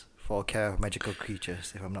syllables for Care of Magical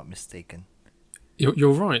Creatures, if I'm not mistaken.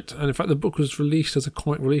 You're right, and in fact the book was released as a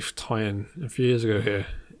comic relief tie-in a few years ago here,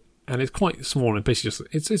 and it's quite small and basically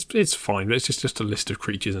just it's fine, but it's just a list of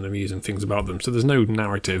creatures and amusing things about them. So there's no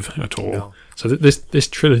narrative at all. No. So this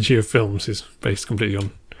trilogy of films is based completely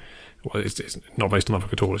on. Well, it's not based on that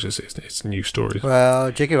book at all. It's new stories.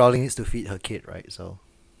 Well, J.K. Rowling needs to feed her kid, right? So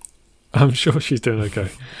I'm sure she's doing okay.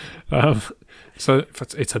 So in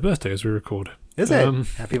fact, it's her birthday as we record. Is it?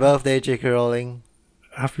 Happy birthday, J.K. Rowling.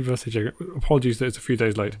 Happy birthday, J.K. Apologies that it's a few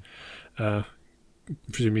days late.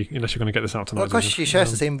 Presumably, unless you're going to get this out tonight. Well, of course, she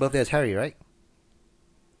shares the same birthday as Harry, right?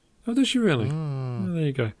 Oh, does she really? Oh, there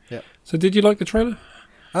you go. Yeah. So, did you like the trailer?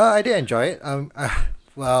 I did enjoy it.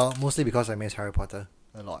 Well, mostly because I miss Harry Potter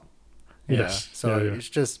a lot. Yes. So it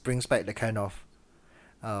just brings back the kind of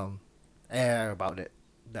air about it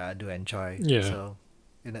that I do enjoy. Yeah. So,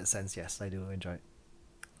 in that sense, yes, I do enjoy it.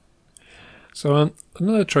 So,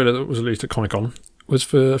 another trailer that was released at Comic-Con was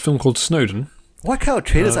for a film called Snowden. What kind of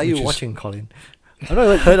trailers are you watching, Colin? I've not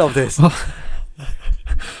even heard of this.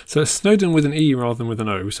 So, it's Snowden with an E rather than with an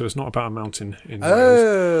O, so it's not about a mountain in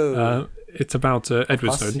Wales. It's about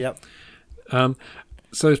Edward Snowden. Yep.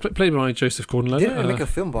 So, it's played by Joseph Gordon-Levitt. Didn't they make a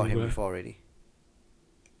film about him before already?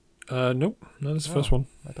 Nope. No, that's the first one.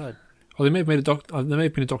 I thought. Oh, there may have been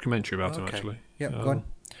a documentary about him, actually. Yeah, go on.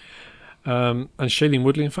 And Shailene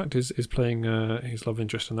Woodley, in fact, is playing his love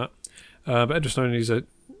interest in that. But Edward Snowden is a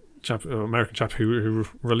American chap who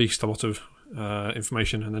released a lot of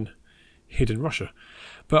information and then hid in Russia.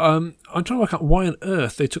 But I'm trying to work out why on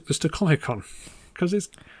earth they took this to Comic-Con. Because it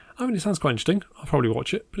sounds quite interesting. I'll probably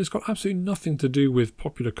watch it, but it's got absolutely nothing to do with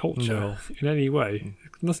popular culture in any way.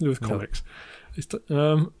 It's nothing to do with comics.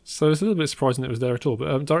 So it's a little bit surprising that it was there at all.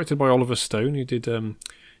 But directed by Oliver Stone, who did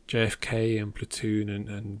JFK and Platoon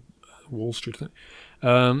and Wall Street, I think.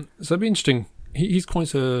 So it'd be interesting. He's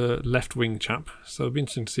quite a left-wing chap, so it'd be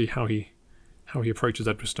interesting to see how he approaches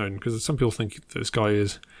Edward Snowden, because some people think that this guy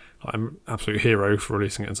is an absolute hero for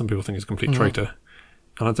releasing it, and some people think he's a complete traitor.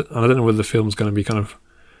 And I don't know whether the film's going to be kind of...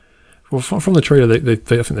 Well, from the trailer, they I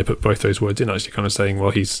think they put both those words in, actually, kind of saying,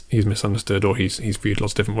 well, he's misunderstood or he's viewed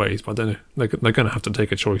lots of different ways, but I don't know. They're going to have to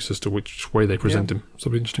take a choice as to which way they present him, so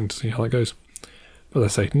it'll be interesting to see how that goes. But I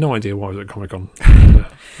say, no idea why I was at Comic-Con.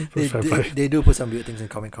 They do put some weird things in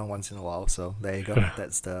Comic-Con once in a while, so there you go.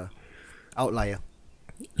 That's the outlier.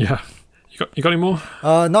 Yeah. You got any more?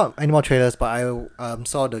 Not any more trailers, but I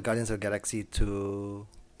saw the Guardians of the Galaxy 2...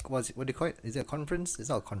 What do you call it? Is it a conference? It's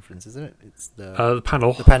not a conference, isn't it? It's the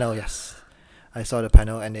panel. The panel, yes. I saw the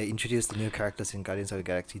panel, and they introduced the new characters in Guardians of the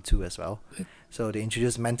Galaxy 2 as well. So they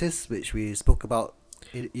introduced Mantis, which we spoke about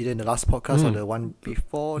either in the last podcast or the one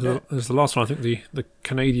before that. It's the last one, I think, the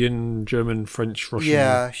Canadian, German, French, Russian...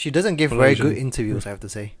 Yeah, she doesn't give very good interviews, I have to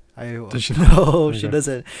say. Does she? No, she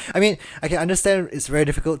doesn't. I mean, I can understand it's very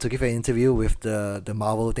difficult to give an interview with the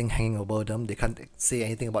Marvel thing hanging over them. They can't say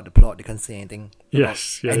anything about the plot. They can't say anything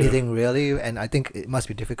anything really, and I think it must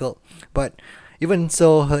be difficult. But even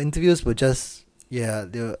so, her interviews were just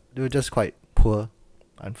they were just quite poor,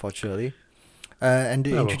 unfortunately. And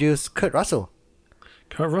they introduced Kurt Russell.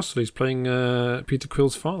 Kurt Russell, he's playing Peter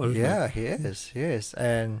Quill's father, isn't he? He is.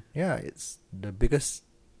 And it's the biggest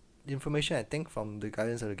information, I think, from the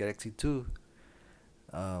Guardians of the Galaxy 2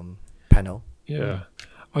 panel. Yeah.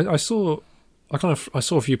 I saw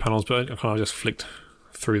a few panels, but I kind of just flicked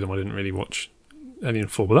through them. I didn't really watch any in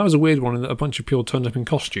full. But that was a weird one in that a bunch of people turned up in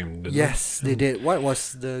costume, didn't they did. What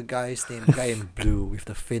was the guy's name? The guy in blue with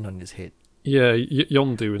the fin on his head. Yeah,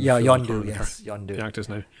 Yondu. Yondu, yes. Yondu. The actor's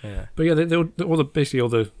name. Yeah. But yeah, basically all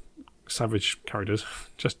the savage characters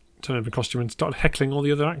just turned up in costume and started heckling all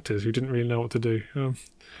the other actors who didn't really know what to do.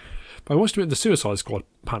 But I watched a bit of the Suicide Squad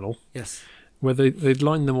panel. Yes. Where they'd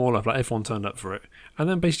lined them all up, like everyone turned up for it. And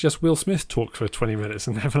then basically just Will Smith talked for 20 minutes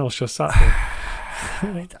and everyone else just sat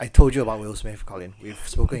there. I told you about Will Smith, Colin. We've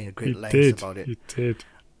spoken in great lengths about it. You did.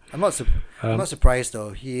 I'm not surprised, though.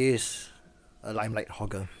 He is a limelight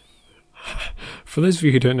hogger. For those of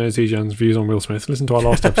you who don't know Zijan's views on Will Smith, listen to our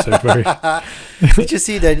last episode. Did you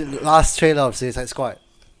see the last trailer of Suicide Squad?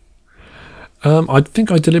 I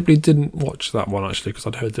think I deliberately didn't watch that one, actually, because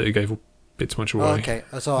I'd heard that it gave bit too much away. Okay,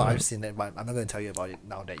 so I've seen it, but I'm not going to tell you about it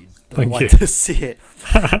now that you don't Thank want you. to see it.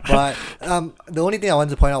 But the only thing I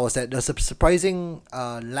wanted to point out was that there's a surprising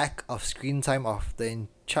lack of screen time of the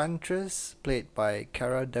Enchantress, played by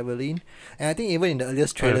Cara Delevingne. And I think even in the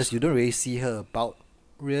earliest trailers, you don't really see her about,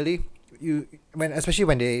 really. Especially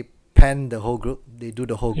when they pan the whole group, they do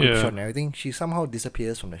the whole group shot and everything, she somehow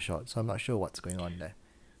disappears from the shot, so I'm not sure what's going on there.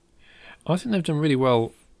 I think they've done really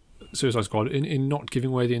well, Suicide Squad, in not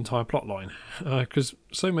giving away the entire plot line, because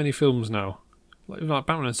so many films now, like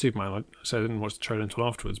Batman and Superman, I said I didn't watch the trailer until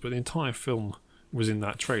afterwards, but the entire film was in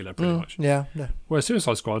that trailer pretty much. Yeah. Whereas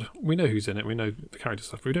Suicide Squad, we know who's in it, we know the character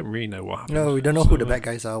stuff, but we don't really know what happens. No, we don't know who the bad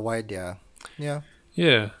guys are, why they are.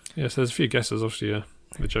 Yeah, so there's a few guesses, obviously,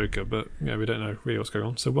 the Joker, but yeah, we don't know really what's going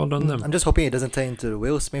on, so well done them. I'm just hoping it doesn't turn into the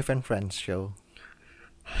Will Smith and Friends show.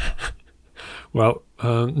 Well,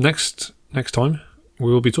 next time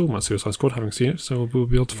we will be talking about Suicide Squad, having seen it, so we'll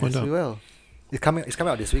be able to find out. We will. It's coming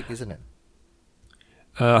out this week, isn't it?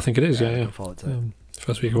 I think it is. Yeah. Looking forward to it.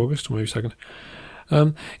 First week of August, or maybe second.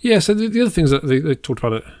 So the other things that they talked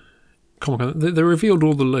about at Comic-Con, they revealed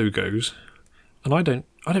all the logos, and I don't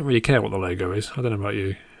really care what the logo is. I don't know about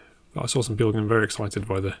you. I saw some people getting very excited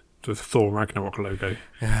by the Thor Ragnarok logo.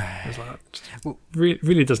 It's like, that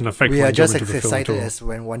really doesn't affect. We are just as excited as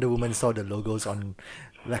when Wonder Woman saw the logos on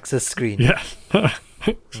Lex's screen. Yeah,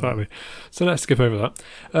 exactly. So let's skip over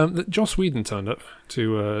that. Joss Whedon turned up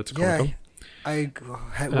to Comic-Con. Yeah, I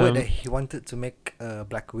had word that he wanted to make a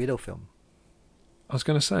Black Widow film. I was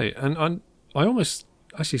going to say, and I almost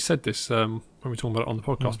actually said this when we were talking about it on the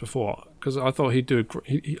podcast before, because I thought he'd do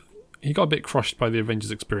he got a bit crushed by the Avengers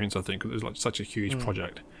experience, I think, because it was like such a huge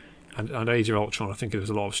project. And Age of Ultron, I think there was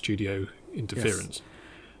a lot of studio interference. Yes.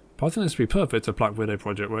 But I think this would be perfect, a Black Widow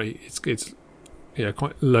project where it's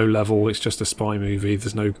quite low level, it's just a spy movie,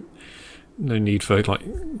 there's no need for like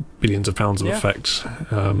billions of pounds of effects.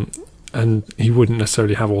 And he wouldn't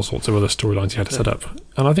necessarily have all sorts of other storylines he had to set up.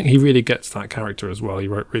 And I think he really gets that character as well. He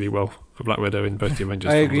wrote really well for Black Widow in both the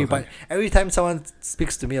Avengers I films, agree, but every time someone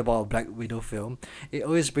speaks to me about a Black Widow film, it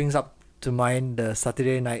always brings up to mind the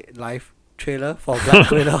Saturday Night Live trailer for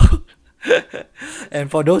Black Widow.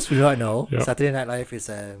 And for those who do not know, Saturday Night Live is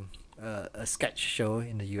a sketch show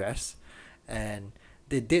in the US. And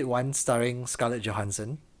they did one starring Scarlett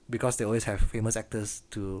Johansson, because they always have famous actors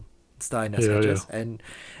to star in their sketches. And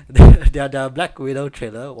their Black Widow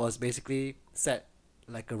trailer was basically set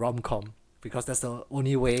like a rom-com, because that's the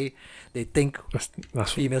only way they think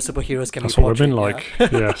that's female superheroes can be portrayed. That's what we've been like.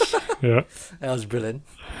 Yes. Yeah. That was brilliant.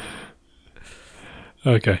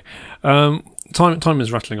 Okay. Time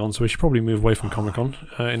is rattling on, so we should probably move away from Comic-Con,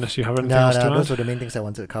 unless you have anything else to add. Those were the main things I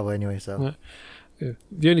wanted to cover anyway. So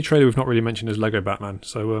the only trailer we've not really mentioned is Lego Batman.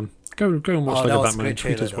 So go and watch Lego Batman and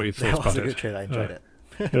tweet us what you thought about it. That was a good trailer. I enjoyed it.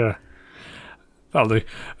 Yeah, that'll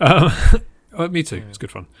do. Me too. It's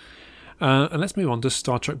good fun. And let's move on to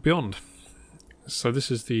Star Trek Beyond. So this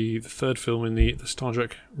is the third film in the Star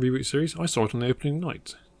Trek reboot series. I saw it on the opening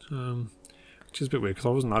night, which is a bit weird because I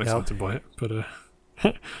wasn't that excited by it, but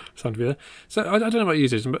sound to be there. So I don't know about you,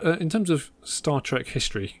 Jason, but in terms of Star Trek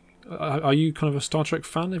history, are you kind of a Star Trek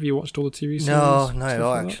fan? Have you watched all the TV series? No, not at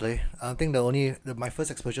all, actually. I think my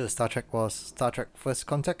first exposure to Star Trek was Star Trek First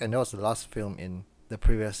Contact, and that was the last film in the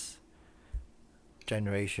previous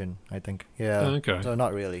generation, I think. Yeah. Okay. So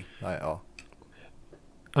not really, not at all.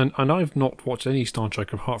 And I've not watched any Star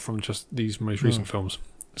Trek apart from just these most recent films.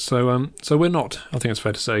 So we're not, I think it's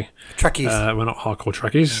fair to say, Trekkies. We're not hardcore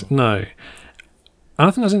Trekkies. No. And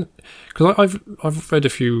I think that's because I've read a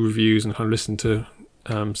few reviews and kind of listened to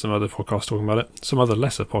some other podcasts talking about it, some other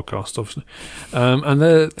lesser podcasts, obviously, and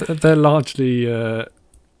they're largely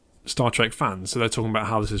Star Trek fans, so they're talking about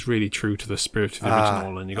how this is really true to the spirit of the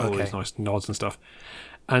original, and you got all these nice nods and stuff,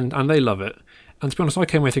 and they love it. And to be honest, I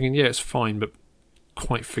came away thinking, it's fine, but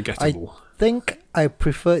quite forgettable. I think I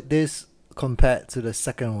preferred this compared to the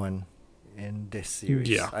second one in this series.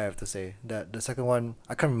 Yeah, I have to say that the second one,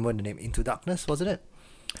 I can't remember the name, Into Darkness, wasn't it?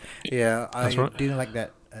 Yeah, I didn't like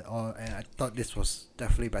that at all, and I thought this was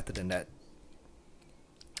definitely better than that.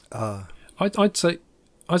 I'd say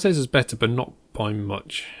this is better, but not by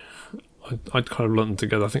much. I'd kind of lump them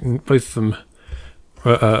together. I think both of them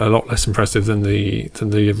were a lot less impressive than the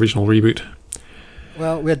original reboot.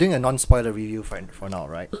 Well, we're doing a non-spoiler review for now,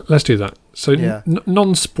 right? Let's do that. So,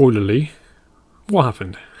 non-spoilerly, what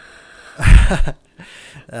happened?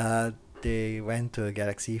 They went to a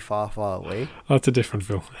galaxy far, far away. That's a different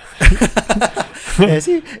film. Yeah,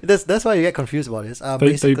 see, that's why you get confused about this.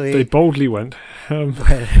 Basically, they boldly went.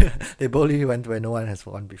 They boldly went where no one has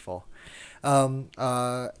gone before.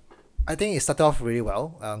 I think it started off really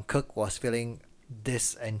well. Kirk was feeling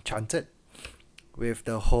disenchanted with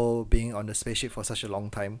the whole being on the spaceship for such a long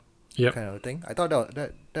time. Yep. Kind of thing. I thought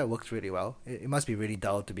that worked really well. It must be really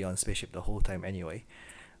dull to be on a spaceship the whole time anyway.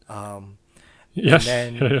 Yes.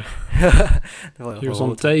 And Yeah, then, he was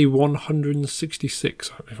on day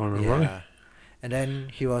 166, if I remember right. And then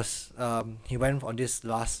he went on this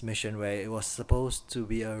last mission where it was supposed to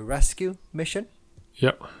be a rescue mission.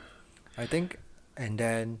 Yep. I think. And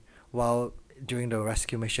then while during the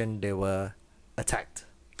rescue mission, they were attacked.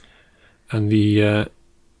 And the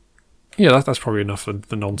that's probably enough for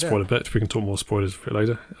the non-spoiler bit. We can talk more spoilers a bit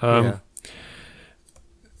later.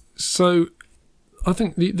 So I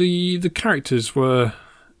think the characters were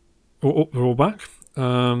all back,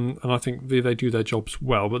 and I think they do their jobs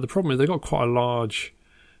well. But the problem is they got quite a large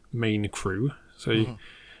main crew. So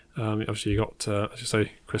obviously you got, as you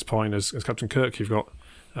say, Chris Pine as Captain Kirk. You've got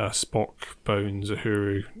Spock, Bones,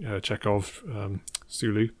 Uhuru, Chekhov,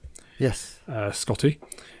 Sulu. Yes. Scotty.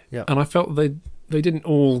 Yeah. And I felt they didn't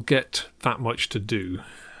all get that much to do.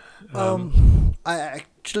 I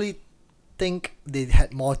actually think they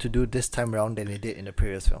had more to do this time around than they did in the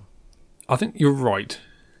previous film. I think you're right.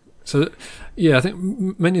 So, yeah, I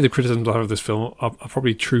think many of the criticisms I have of this film are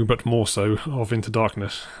probably true, but more so of Into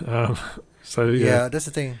Darkness. Yeah, that's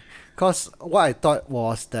the thing. Because what I thought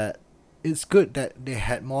was that it's good that they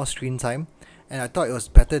had more screen time, and I thought it was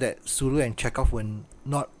better that Sulu and Chekhov were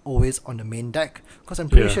not always on the main deck. Because I'm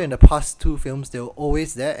pretty sure in the past two films they were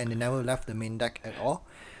always there and they never left the main deck at all.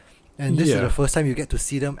 And this is the first time you get to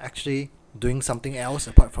see them actually doing something else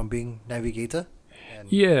apart from being navigator.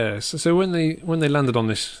 So when they landed on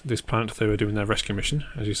this planet, they were doing their rescue mission,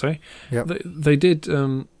 as you say. Yep. They did.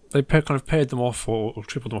 They kind of paired them off or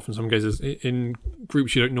tripled them off in some cases in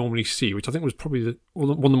groups you don't normally see, which I think was probably one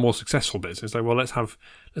of the more successful bits. It's like, well, let's have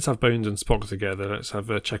Bones and Spock together. Let's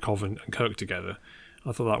have Chekhov and Kirk together.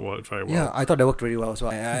 I thought that worked very well. Yeah, I thought that worked really well as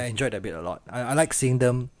well. I enjoyed that bit a lot. I like seeing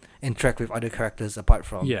them interact with other characters apart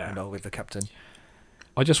from with the captain.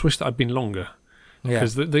 I just wish that had been longer.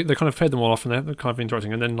 Because they kind of paired them all off and they're kind of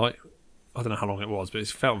interacting, and then I don't know how long it was, but it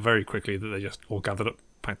felt very quickly that they just all gathered up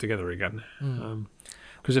back together again.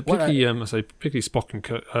 Because particularly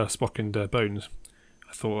Spock and Bones,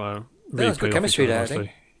 I thought really was good chemistry there. I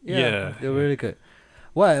think. Yeah, they were really good.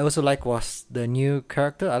 What I also like was the new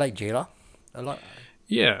character. I like Jayla a lot.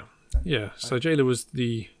 Yeah. So Jayla was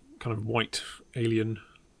the kind of white alien.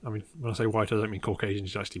 I mean, when I say white, I don't mean Caucasian.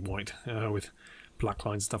 She's actually white with black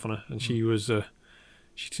lines and stuff on her, and she was.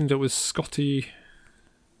 She teamed up with Scotty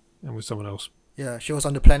and with someone else. Yeah, she was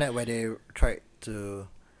on the planet where they tried to...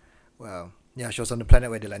 she was on the planet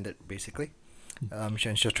where they landed, basically. She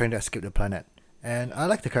was trying to escape the planet. And I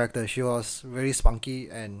liked the character. She was very spunky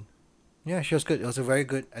and... Yeah, she was good. It was a very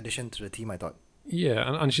good addition to the team, I thought.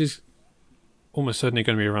 Yeah, and she's almost certainly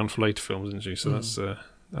going to be around for later films, isn't she? So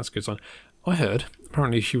that's a good sign. I heard,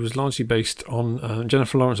 apparently, she was largely based on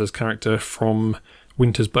Jennifer Lawrence's character from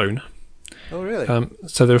Winter's Bone. Oh, really?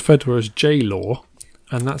 So they referred to her as J-Law,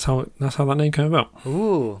 and that's how that name came about.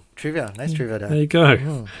 Ooh, trivia. Nice trivia there. There you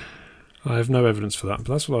go. I have no evidence for that, but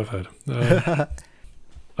that's what I've heard.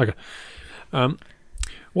 Okay. One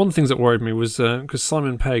of the things that worried me was because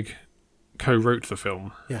Simon Pegg co-wrote the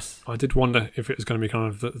film. Yes. I did wonder if it was going to be kind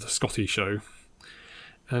of the Scotty show,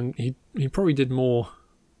 and he probably did more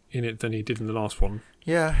in it than he did in the last one.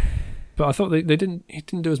 Yeah. But I thought he didn't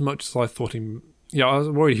do as much as I thought him. Yeah, I was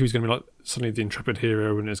worried he was going to be like suddenly the intrepid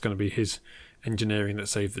hero and it's going to be his engineering that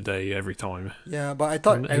saved the day every time. Yeah, but I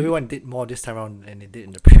thought everyone did more this time around than they did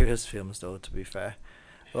in the previous films, though, to be fair.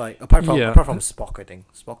 Like, apart from Spock, I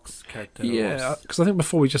think. Spock's character. Yeah, because I think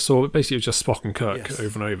before we just saw, basically it was just Spock and Kirk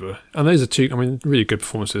over and over. And those are two, really good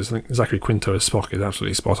performances. I think Zachary Quinto as Spock is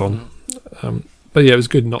absolutely spot on. But yeah, it was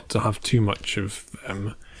good not to have too much of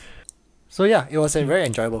them. So yeah, it was a very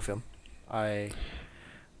enjoyable film. I'd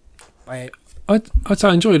say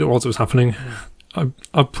I enjoyed it whilst it was happening.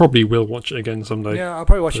 I probably will watch it again someday. Yeah, I'll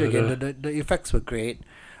probably watch it again. The effects were great.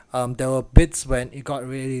 There were bits when it got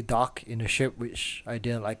really dark in the ship, which I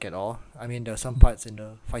didn't like at all. I mean, there were some parts in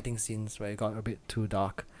the fighting scenes where it got a bit too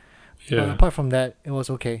dark. Yeah. But apart from that, it was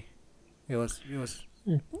okay. It was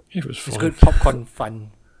fine. It's a good popcorn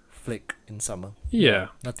fun flick in summer. Yeah.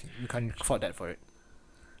 Nothing, you can't fault that for it.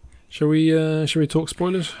 Shall we talk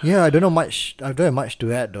spoilers? Yeah, I don't have much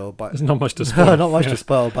to add though, but there's not much to spoil. Not much to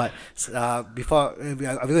spoil, but before are we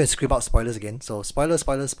going to script out spoilers again? So spoilers.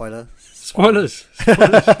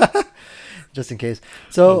 Just in case.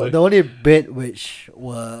 So the only bit which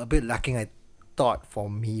were a bit lacking, I thought, for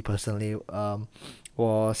me personally,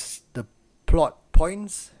 was the plot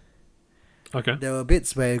points. Okay. There were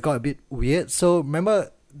bits where it got a bit weird. So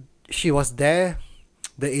remember, she was there.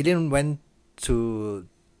 The alien went to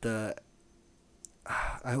the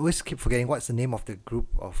I always keep forgetting what's the name of the group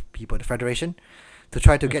of people, the Federation, to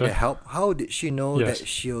try to get their help. How did she know that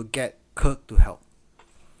she'll get Kirk to help?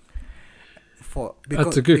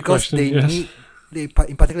 That's a good question. They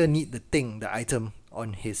in particular need the item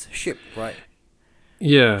on his ship, right?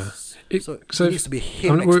 Yeah. So it needs to be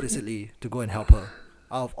him explicitly to go and help her.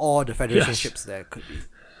 Out of all the Federation ships there could be.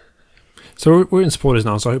 So we're in spoilers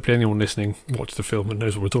now, so hopefully anyone listening watched the film and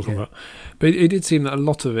knows what we're talking about. But it did seem that a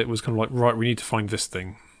lot of it was kind of like, right, we need to find this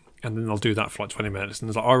thing. And then they'll do that for like 20 minutes. And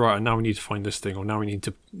it's like, all right, and now we need to find this thing, or now we need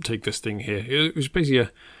to take this thing here. It was basically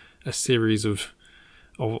a series of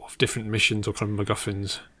different missions or kind of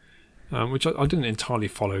MacGuffins, which I didn't entirely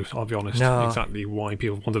follow, I'll be honest, exactly why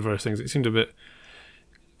people wanted various things. It seemed a bit...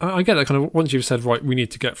 I get that kind of, once you've said, right, we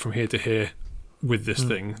need to get from here to here with this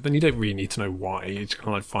thing, then you don't really need to know why. It's kind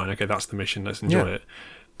of like, fine, okay, that's the mission, let's enjoy it.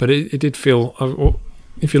 But it did feel,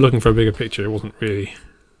 if you're looking for a bigger picture, it wasn't really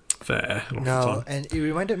there a lot of the time. And it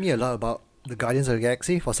reminded me a lot about the Guardians of the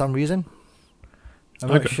Galaxy for some reason. I'm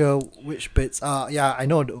not sure which bits. I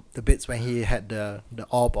know the bits when he had the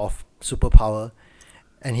orb of superpower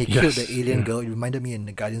and he killed the alien girl. It reminded me in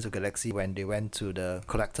the Guardians of the Galaxy when they went to the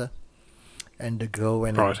collector and the girl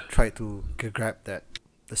went and tried to grab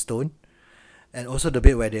the stone. And also the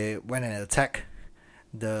bit where they went and attacked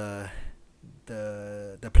the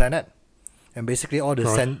planet, and basically all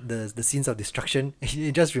the scenes of destruction.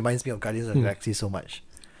 It just reminds me of Guardians of the Galaxy so much.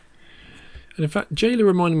 And in fact, Jayla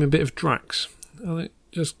reminded me a bit of Drax. I think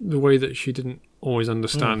just the way that she didn't always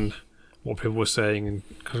understand what people were saying, and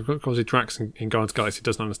because Drax in Guardians of the Galaxy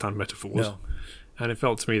doesn't understand metaphors, and it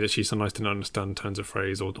felt to me that she sometimes didn't understand turns of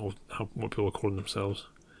phrase or what people were calling themselves.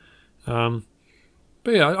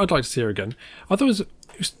 But yeah, I'd like to see her again. I thought it was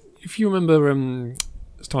if you remember,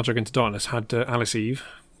 Star Trek Into Darkness had Alice Eve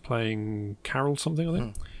playing Carol something, I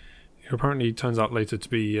think, who apparently turns out later to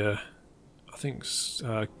be, I think,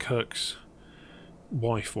 Kirk's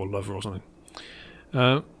wife or lover or something.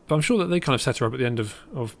 But I'm sure that they kind of set her up at the end of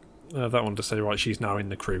that one to say, right, she's now in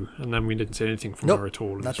the crew, and then we didn't see anything from her at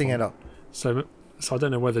all. Nothing at all. So I don't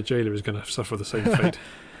know whether Jayla is going to suffer the same fate.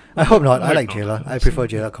 I hope not. I like Jayla. I prefer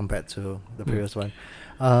Jayla compared to the previous one.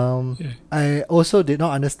 I also did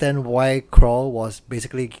not understand why Krall was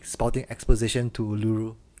basically spouting exposition to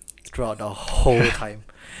Uluru throughout the whole time.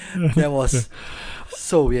 That was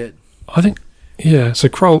so weird. I think, so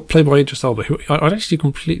Krall, played by Idris Elba, who I'd actually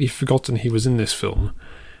completely forgotten he was in this film.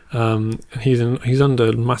 And he's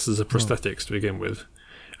under masses of prosthetics to begin with.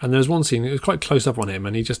 And there's one scene, it was quite close up on him,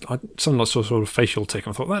 and he just, some sort of facial tick,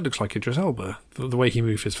 and I thought, that looks like Idris Elba, the way he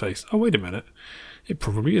moved his face. Oh, wait a minute. It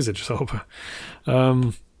probably is Idris Elba.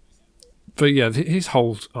 But yeah, his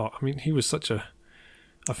whole, he was such a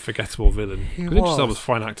forgettable villain. Idris Elba's a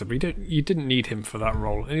fine actor, but you didn't need him for that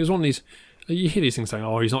role. And he was one of these, you hear these things saying,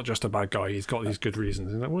 oh, he's not just a bad guy, he's got these good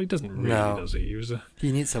reasons. And like, well, he doesn't really, does he?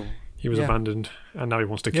 He was abandoned, and now he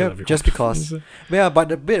wants to kill everyone. Just because. But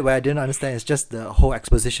the bit where I didn't understand is just the whole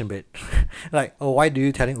exposition bit. Like, why do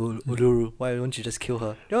you telling Uluru? Why don't you just kill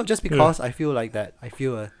her? Just because I feel like that. I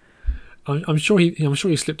feel I'm sure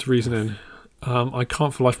he slipped a reason in. I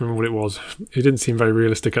can't for life remember what it was. It didn't seem very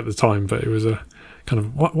realistic at the time, but it was a kind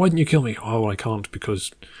of, why didn't you kill me? Oh, I can't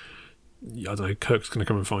because, I don't know, Kirk's going to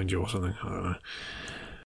come and find you or something. I don't know.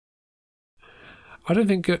 I don't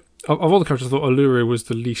think, of all the characters, I thought Allura was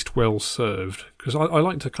the least well served, because I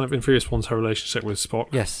liked her kind of in previous ones, her relationship with Spock.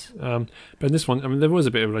 Yes. But in this one, there was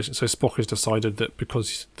a bit of a relationship. So Spock has decided that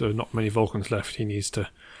because there are not many Vulcans left, he needs to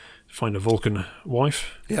find a Vulcan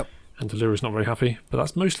wife. Yep. And Allura's not very happy. But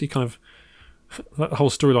that's mostly kind of, that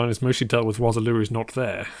whole storyline is mostly dealt with while Allura's not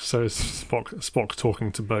there. So it's Spock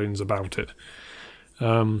talking to Bones about it.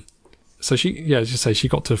 So she, as you say, she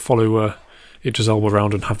got to follow Idris Elba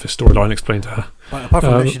around and have this storyline explained to her. But apart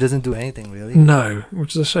from that, she doesn't do anything really. No,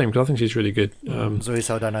 which is a shame because I think she's really good. Zoe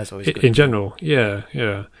Saldana is always good. In general, yeah.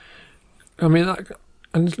 I mean,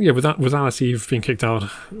 with Alice Eve being kicked out,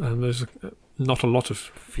 there's not a lot of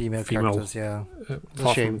female characters.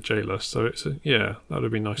 Apart from Jayla, so that would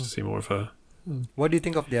have been nice to see more of her. What do you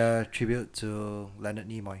think of their tribute to Leonard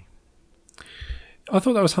Nimoy? I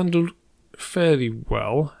thought that was handled fairly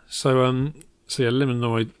well. So Leonard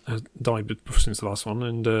Nimoy has died since the last one,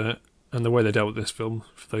 and the way they dealt with this film,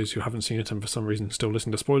 for those who haven't seen it and for some reason still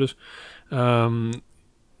listen to spoilers,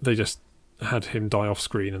 they just had him die off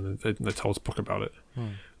screen, and they told Spock about it,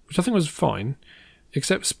 which I think was fine.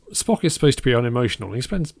 Except Spock is supposed to be unemotional. He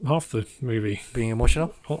spends half the movie being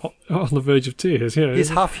emotional, on the verge of tears. Yeah, he's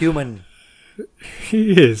half human.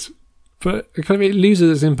 He is, but it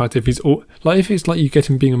loses its impact if if it's like you get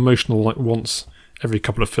him being emotional like once every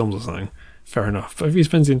couple of films or something. Fair enough, but if he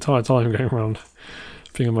spends the entire time going around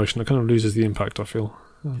being emotional, it kind of loses the impact, I feel.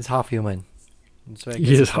 He's half human.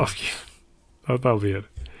 He is half human. That'll be it.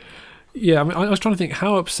 Yeah, I mean, I was trying to think,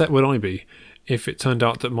 how upset would I be if it turned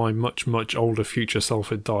out that my much, much older future self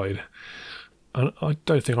had died? And I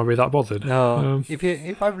don't think I'd be that bothered. No,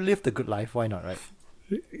 if I've lived a good life, why not, right?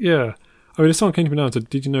 Yeah. I mean, if someone came to me now and said,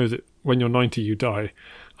 did you know that when you're 90 you die?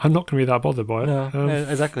 I'm not going to be that bothered by it. No,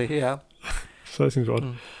 exactly, yeah. So that seems odd.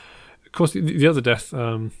 Of course, the other death,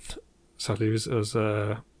 sadly, was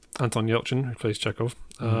Anton Yelchin, who plays Chekhov,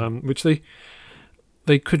 which they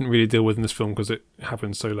couldn't really deal with in this film because it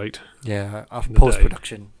happened so late. Yeah, after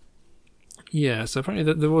post-production. Yeah, so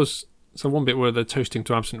apparently there was one bit where they're toasting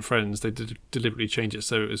to absent friends. They did deliberately change it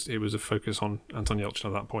so it was a focus on Anton Yelchin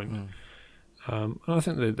at that point. And I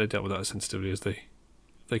think they dealt with that as sensitively as they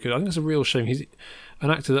could. I think it's a real shame. He's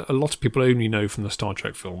an actor that a lot of people only know from the Star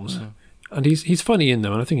Trek films. And he's funny in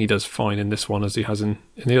them, and I think he does fine in this one as he has in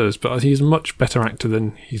the others. But he's a much better actor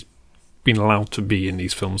than he's been allowed to be in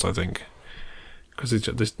these films, I think. Because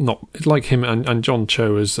it's like him and John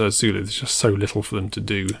Cho as Zulu. There's just so little for them to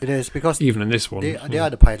do. It is, because even in this one, they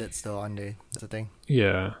are the pilots, though, aren't they? That's the thing.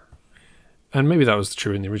 Yeah, and maybe that was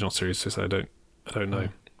true in the original series. So I don't know,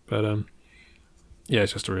 but yeah,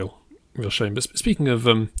 it's just a real shame. But speaking of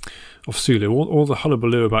Sulu, all the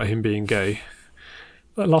hullabaloo about him being gay,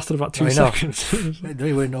 that lasted about 2 seconds. I don't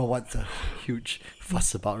even know what the huge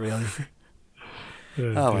fuss about, really.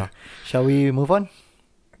 Well. Shall we move on?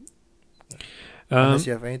 Unless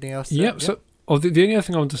you have anything else to say? So the only other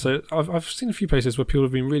thing I want to say, I've seen a few places where people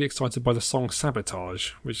have been really excited by the song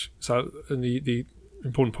Sabotage, and the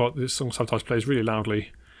important part, this song Sabotage plays really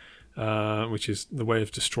loudly, which is the way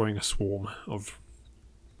of destroying a swarm of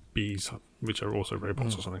bees, which are also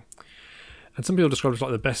robots or something. And some people describe it as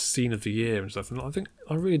like the best scene of the year and stuff, and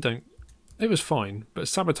I really don't. It was fine, but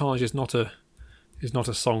Sabotage is not a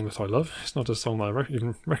song that I love. It's not a song that I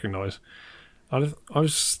even recognise. I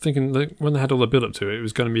was thinking that when they had all the build up to it, it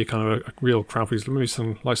was going to be kind of a real crowd pleaser, maybe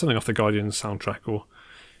something off the Guardian soundtrack, or in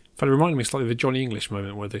fact, it reminded me slightly of the Johnny English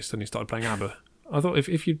moment where they suddenly started playing ABBA. I thought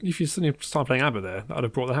if you suddenly started playing ABBA there, that would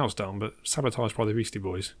have brought the house down. But Sabotage by the Beastie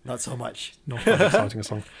Boys, not so much. Not that exciting a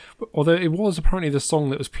song. Although it was apparently the song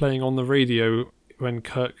that was playing on the radio when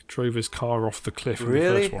Kirk drove his car off the cliff. Really,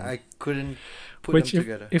 in the first one. I couldn't put them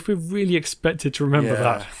together. If we're really expected to remember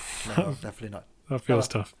that, no, definitely not. That feels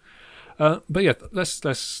tough. But yeah,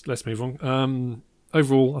 let's move on.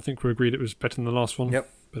 Overall, I think we agreed it was better than the last one. Yep.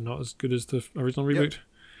 But not as good as the original reboot.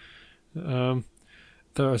 Yep.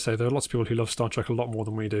 Though I say there are lots of people who love Star Trek a lot more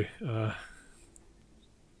than we do. But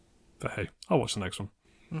hey, I'll watch the next one.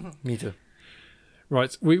 Me too.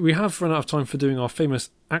 Right, we have run out of time for doing our famous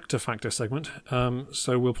Actor Factor segment,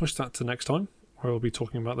 so we'll push that to next time, where we'll be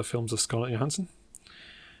talking about the films of Scarlett Johansson.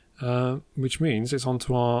 Which means it's on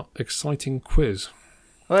to our exciting quiz.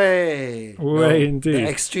 Way indeed. The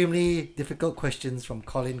extremely difficult questions from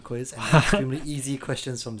Colin quiz and the extremely easy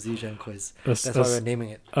questions from Zijan quiz. That's why we're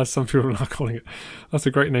naming it. As some people are calling it. That's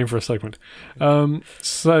a great name for a segment.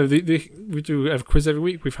 So we do have a quiz every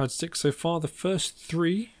week. We've had 6 so far. The first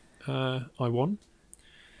 3 I won.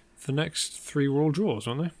 The next 3 were all draws,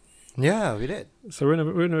 weren't they? Yeah, we did. So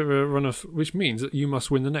we're in a run of, which means that you must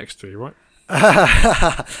win the next 3, right?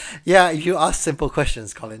 Yeah, if you ask simple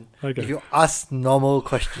questions, Colin. Okay. If you ask normal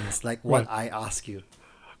questions, like what I ask you.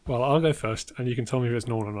 Well, I'll go first, and you can tell me if it's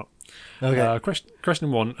normal or not. Okay.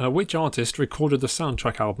 Question 1. Which artist recorded the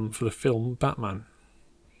soundtrack album for the film Batman?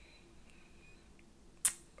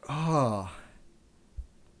 Oh.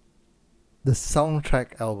 The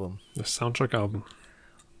soundtrack album. The soundtrack album.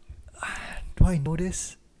 Do I know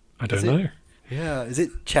this? I don't know. Yeah, is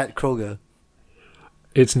it Chad Kroeger?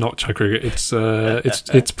 It's not Chad Kroeger.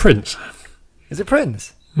 It's Prince. Is it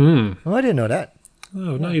Prince? Oh, I didn't know that.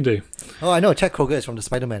 Oh, now you do. Oh, I know Chad Kroeger is from the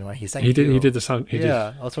Spider-Man one. He sang. He did the sound.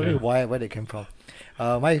 I was wondering where they came from.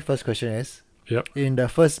 My first question is: in the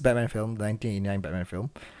first Batman film, the 1989 Batman film,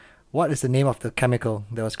 what is the name of the chemical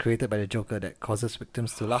that was created by the Joker that causes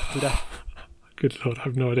victims to laugh to death? Good Lord, I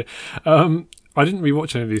have no idea. I didn't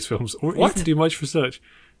rewatch any of these films or even do much research.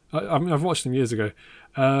 I mean, I've watched them years ago.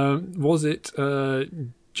 Was it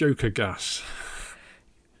Joker gas?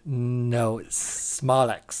 No, it's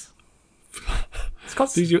Smarlax. It's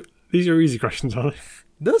called... These are easy questions, aren't they?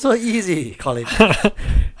 Those are easy, Colin.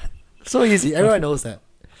 So easy. Everyone knows that.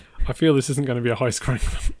 I feel this isn't going to be a high scoring.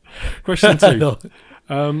 Question 2. No.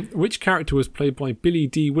 Which character was played by Billy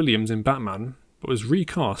D. Williams in Batman, but was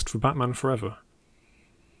recast for Batman Forever?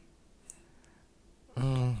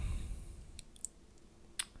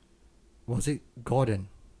 Was it Gordon?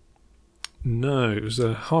 No, it was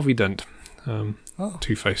Harvey Dent,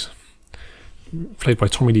 Two-Face, played by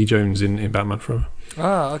Tommy Lee Jones in Batman Forever.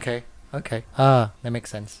 Ah, okay. Okay. That makes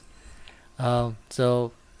sense.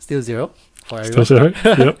 So still 0 for everyone. Still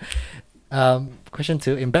 0. Yep. Question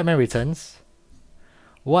 2. In Batman Returns,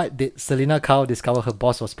 what did Selina Kyle discover her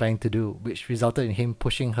boss was planning to do, which resulted in him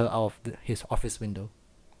pushing her out of his office window?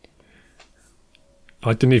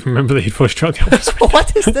 I didn't even remember that he pushed her out the office window.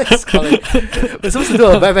 What is this, Colin? We're supposed to do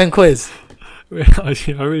a Batman quiz. I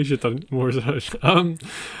really should have done more research.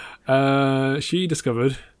 She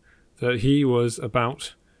discovered that he was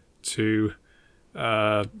about to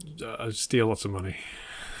steal lots of money.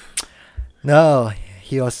 No,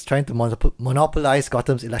 he was trying to monopolize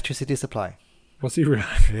Gotham's electricity supply. Was he really?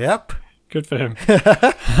 Yep. Good for him.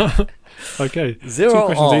 Okay. 0 2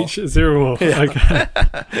 questions all. each. 0 all. Yeah.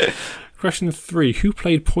 Okay. Question 3. Who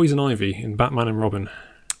played Poison Ivy in Batman and Robin?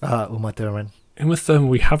 Uma Thurman. Uma Thurman,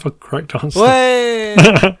 we have a correct answer. Way!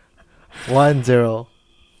 1-0.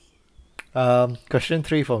 Question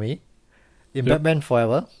 3 for me. In Yep. Batman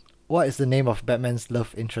Forever, what is the name of Batman's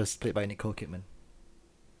love interest played by Nicole Kidman?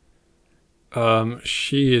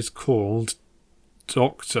 She is called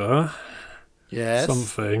Doctor Yes.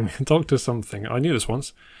 something. Doctor something. I knew this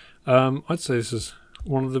once. I'd say this is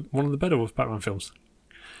one of the better Batman films.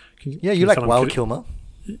 Yeah, you like Val Kilmer.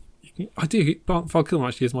 I do. Val Kilmer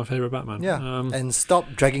actually is my favourite Batman. Yeah. And stop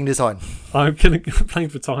dragging this on. I'm playing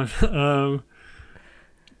for time.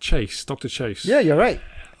 Chase, Dr. Chase. Yeah, you're right.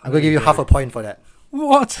 I'm going to give you half a point for that.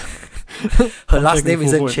 What? Her last taking name the full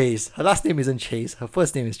isn't point. Chase. Her last name isn't Chase. Her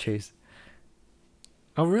first name is Chase.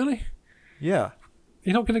 Oh, really? Yeah.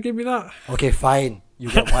 You're not going to give me that? Okay, fine. You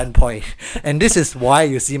get 1 point. And this is why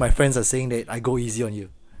you see my friends are saying that I go easy on you.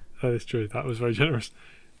 That is true. That was very generous.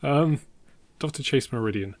 Dr. Chase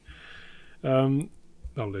Meridian.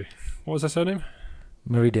 Lovely. What was her surname?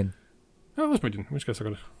 Meridian. Oh, it was Meridian. In which case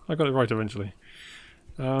I got it right eventually.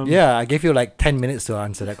 Yeah, I gave you like 10 minutes to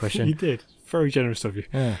answer that You question. did. Very generous of you.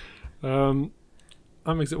 Yeah.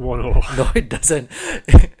 That makes it 1-1. No, it doesn't.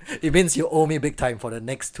 It means you owe me big time for the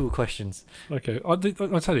next 2 questions. Okay, I'll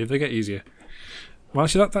tell you, they get easier. Well,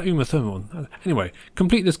 actually, that Uma Thurman one. Anyway,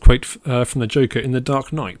 complete this quote from the Joker in The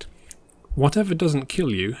Dark Knight. Whatever doesn't kill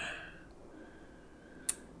you...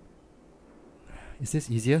 Is this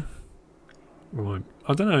easier? Well,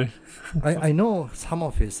 I don't know. I know some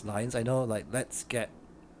of his lines. I know, like, let's get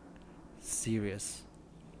serious.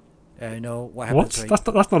 I know what happens. What?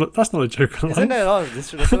 That's not a Joker line. Isn't that all?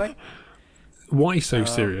 This line? Why so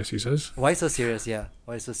serious? He says. Why so serious? Yeah.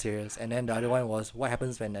 Why so serious? And then the other one was, what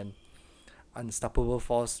happens when an unstoppable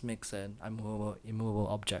force makes an immovable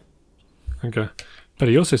object? Okay, but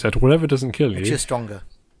he also said, "Whatever doesn't kill Makes you." you stronger.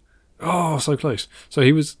 Oh, so close. So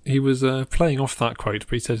he was playing off that quote,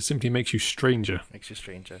 but he said it simply makes you stranger. Makes you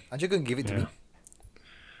stranger. Aren't you going to give it to me?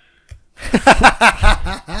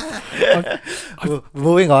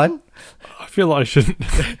 Moving on. I feel like I shouldn't.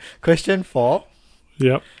 Question 4.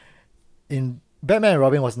 Yep. In Batman and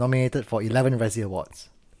Robin was nominated for 11 Razzie Awards,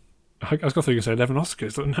 I was going to say 11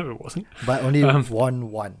 Oscars, but no, it wasn't. but only won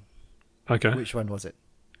one. Okay. Which one was it?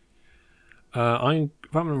 I'm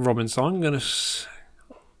Batman and Robin, so I'm going to...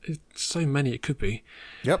 It's so many it could be.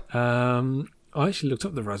 Yep. I actually looked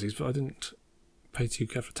up the Razzies, but I didn't pay too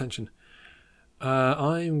careful attention.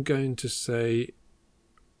 I'm going to say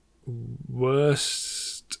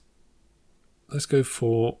worst... Let's go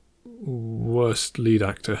for worst lead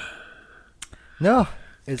actor. No,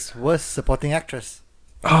 it's worst supporting actress.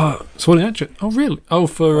 Oh, supporting actress. Oh, really? Oh,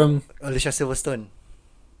 for... Alicia Silverstone.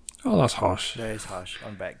 Oh, that's harsh. That is harsh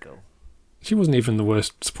on Batgirl. She wasn't even the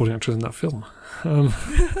worst supporting actress in that film.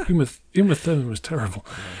 Uma Thurman was terrible.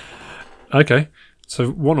 Yeah. Okay,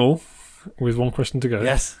 so 1-1 with 1 question to go.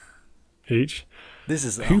 Yes. Each. This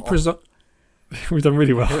is... We've done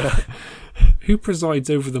really well. Who presides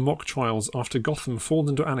over the mock trials after Gotham falls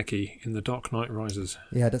into anarchy in The Dark Knight Rises?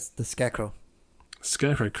 Yeah, that's the Scarecrow.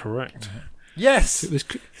 Scarecrow, correct. Yes!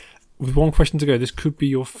 With 1 question to go, this could be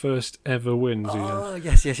your first ever win, Susan. Oh,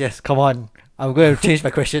 yes. Come on. I'm going to change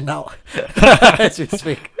my question now. As we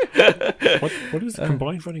speak. What is the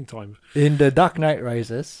combined running time? In The Dark Knight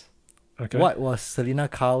Rises, Okay. what was Selina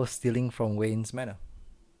Kyle stealing from Wayne's Manor?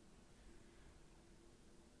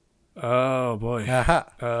 Oh boy.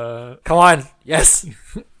 Come on. Yes.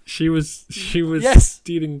 She was Yes.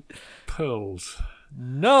 stealing pearls.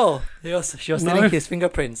 No. She was stealing his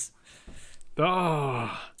fingerprints.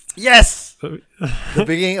 Ah. Yes. So- The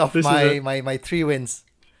beginning of This is my 3 wins.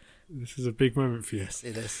 This is a big moment for you. Yes,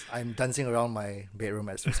 it is. I'm dancing around my bedroom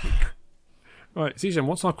as we speak. Right, Zijan,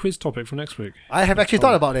 what's our quiz topic for next week? I have actually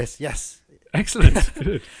thought about this. Yes. Excellent.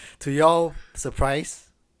 Good. To your surprise,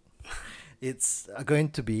 it's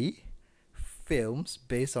going to be films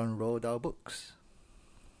based on Roald Dahl books.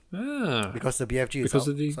 Because the BFG is because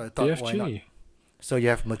out. of the So I thought, BFG. why not? So you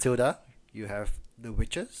have Matilda, you have The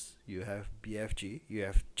Witches, you have BFG, you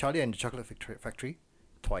have Charlie and the Chocolate Factory,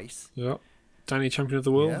 twice. Yeah. Danny, Champion of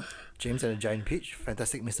the World. Yeah. James and the Giant Peach,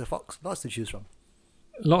 Fantastic Mr. Fox. Lots to choose from.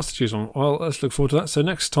 Lots to choose on. Well, let's look forward to that. So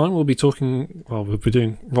next time we'll be talking, we'll be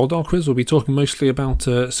doing Roald Dahl quiz. We'll be talking mostly about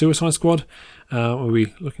Suicide Squad. We'll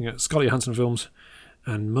be looking at Scarlett Johansson films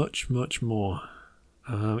and much, much more.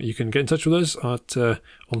 You can get in touch with us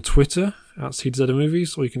on Twitter at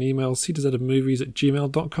C2Z or you can email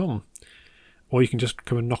c2zmovies@gmail.com. Or you can just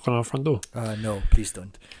come and knock on our front door. No, please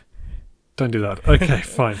don't. Don't do that. Okay,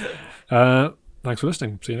 fine. Thanks for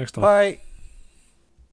listening. See you next time. Bye.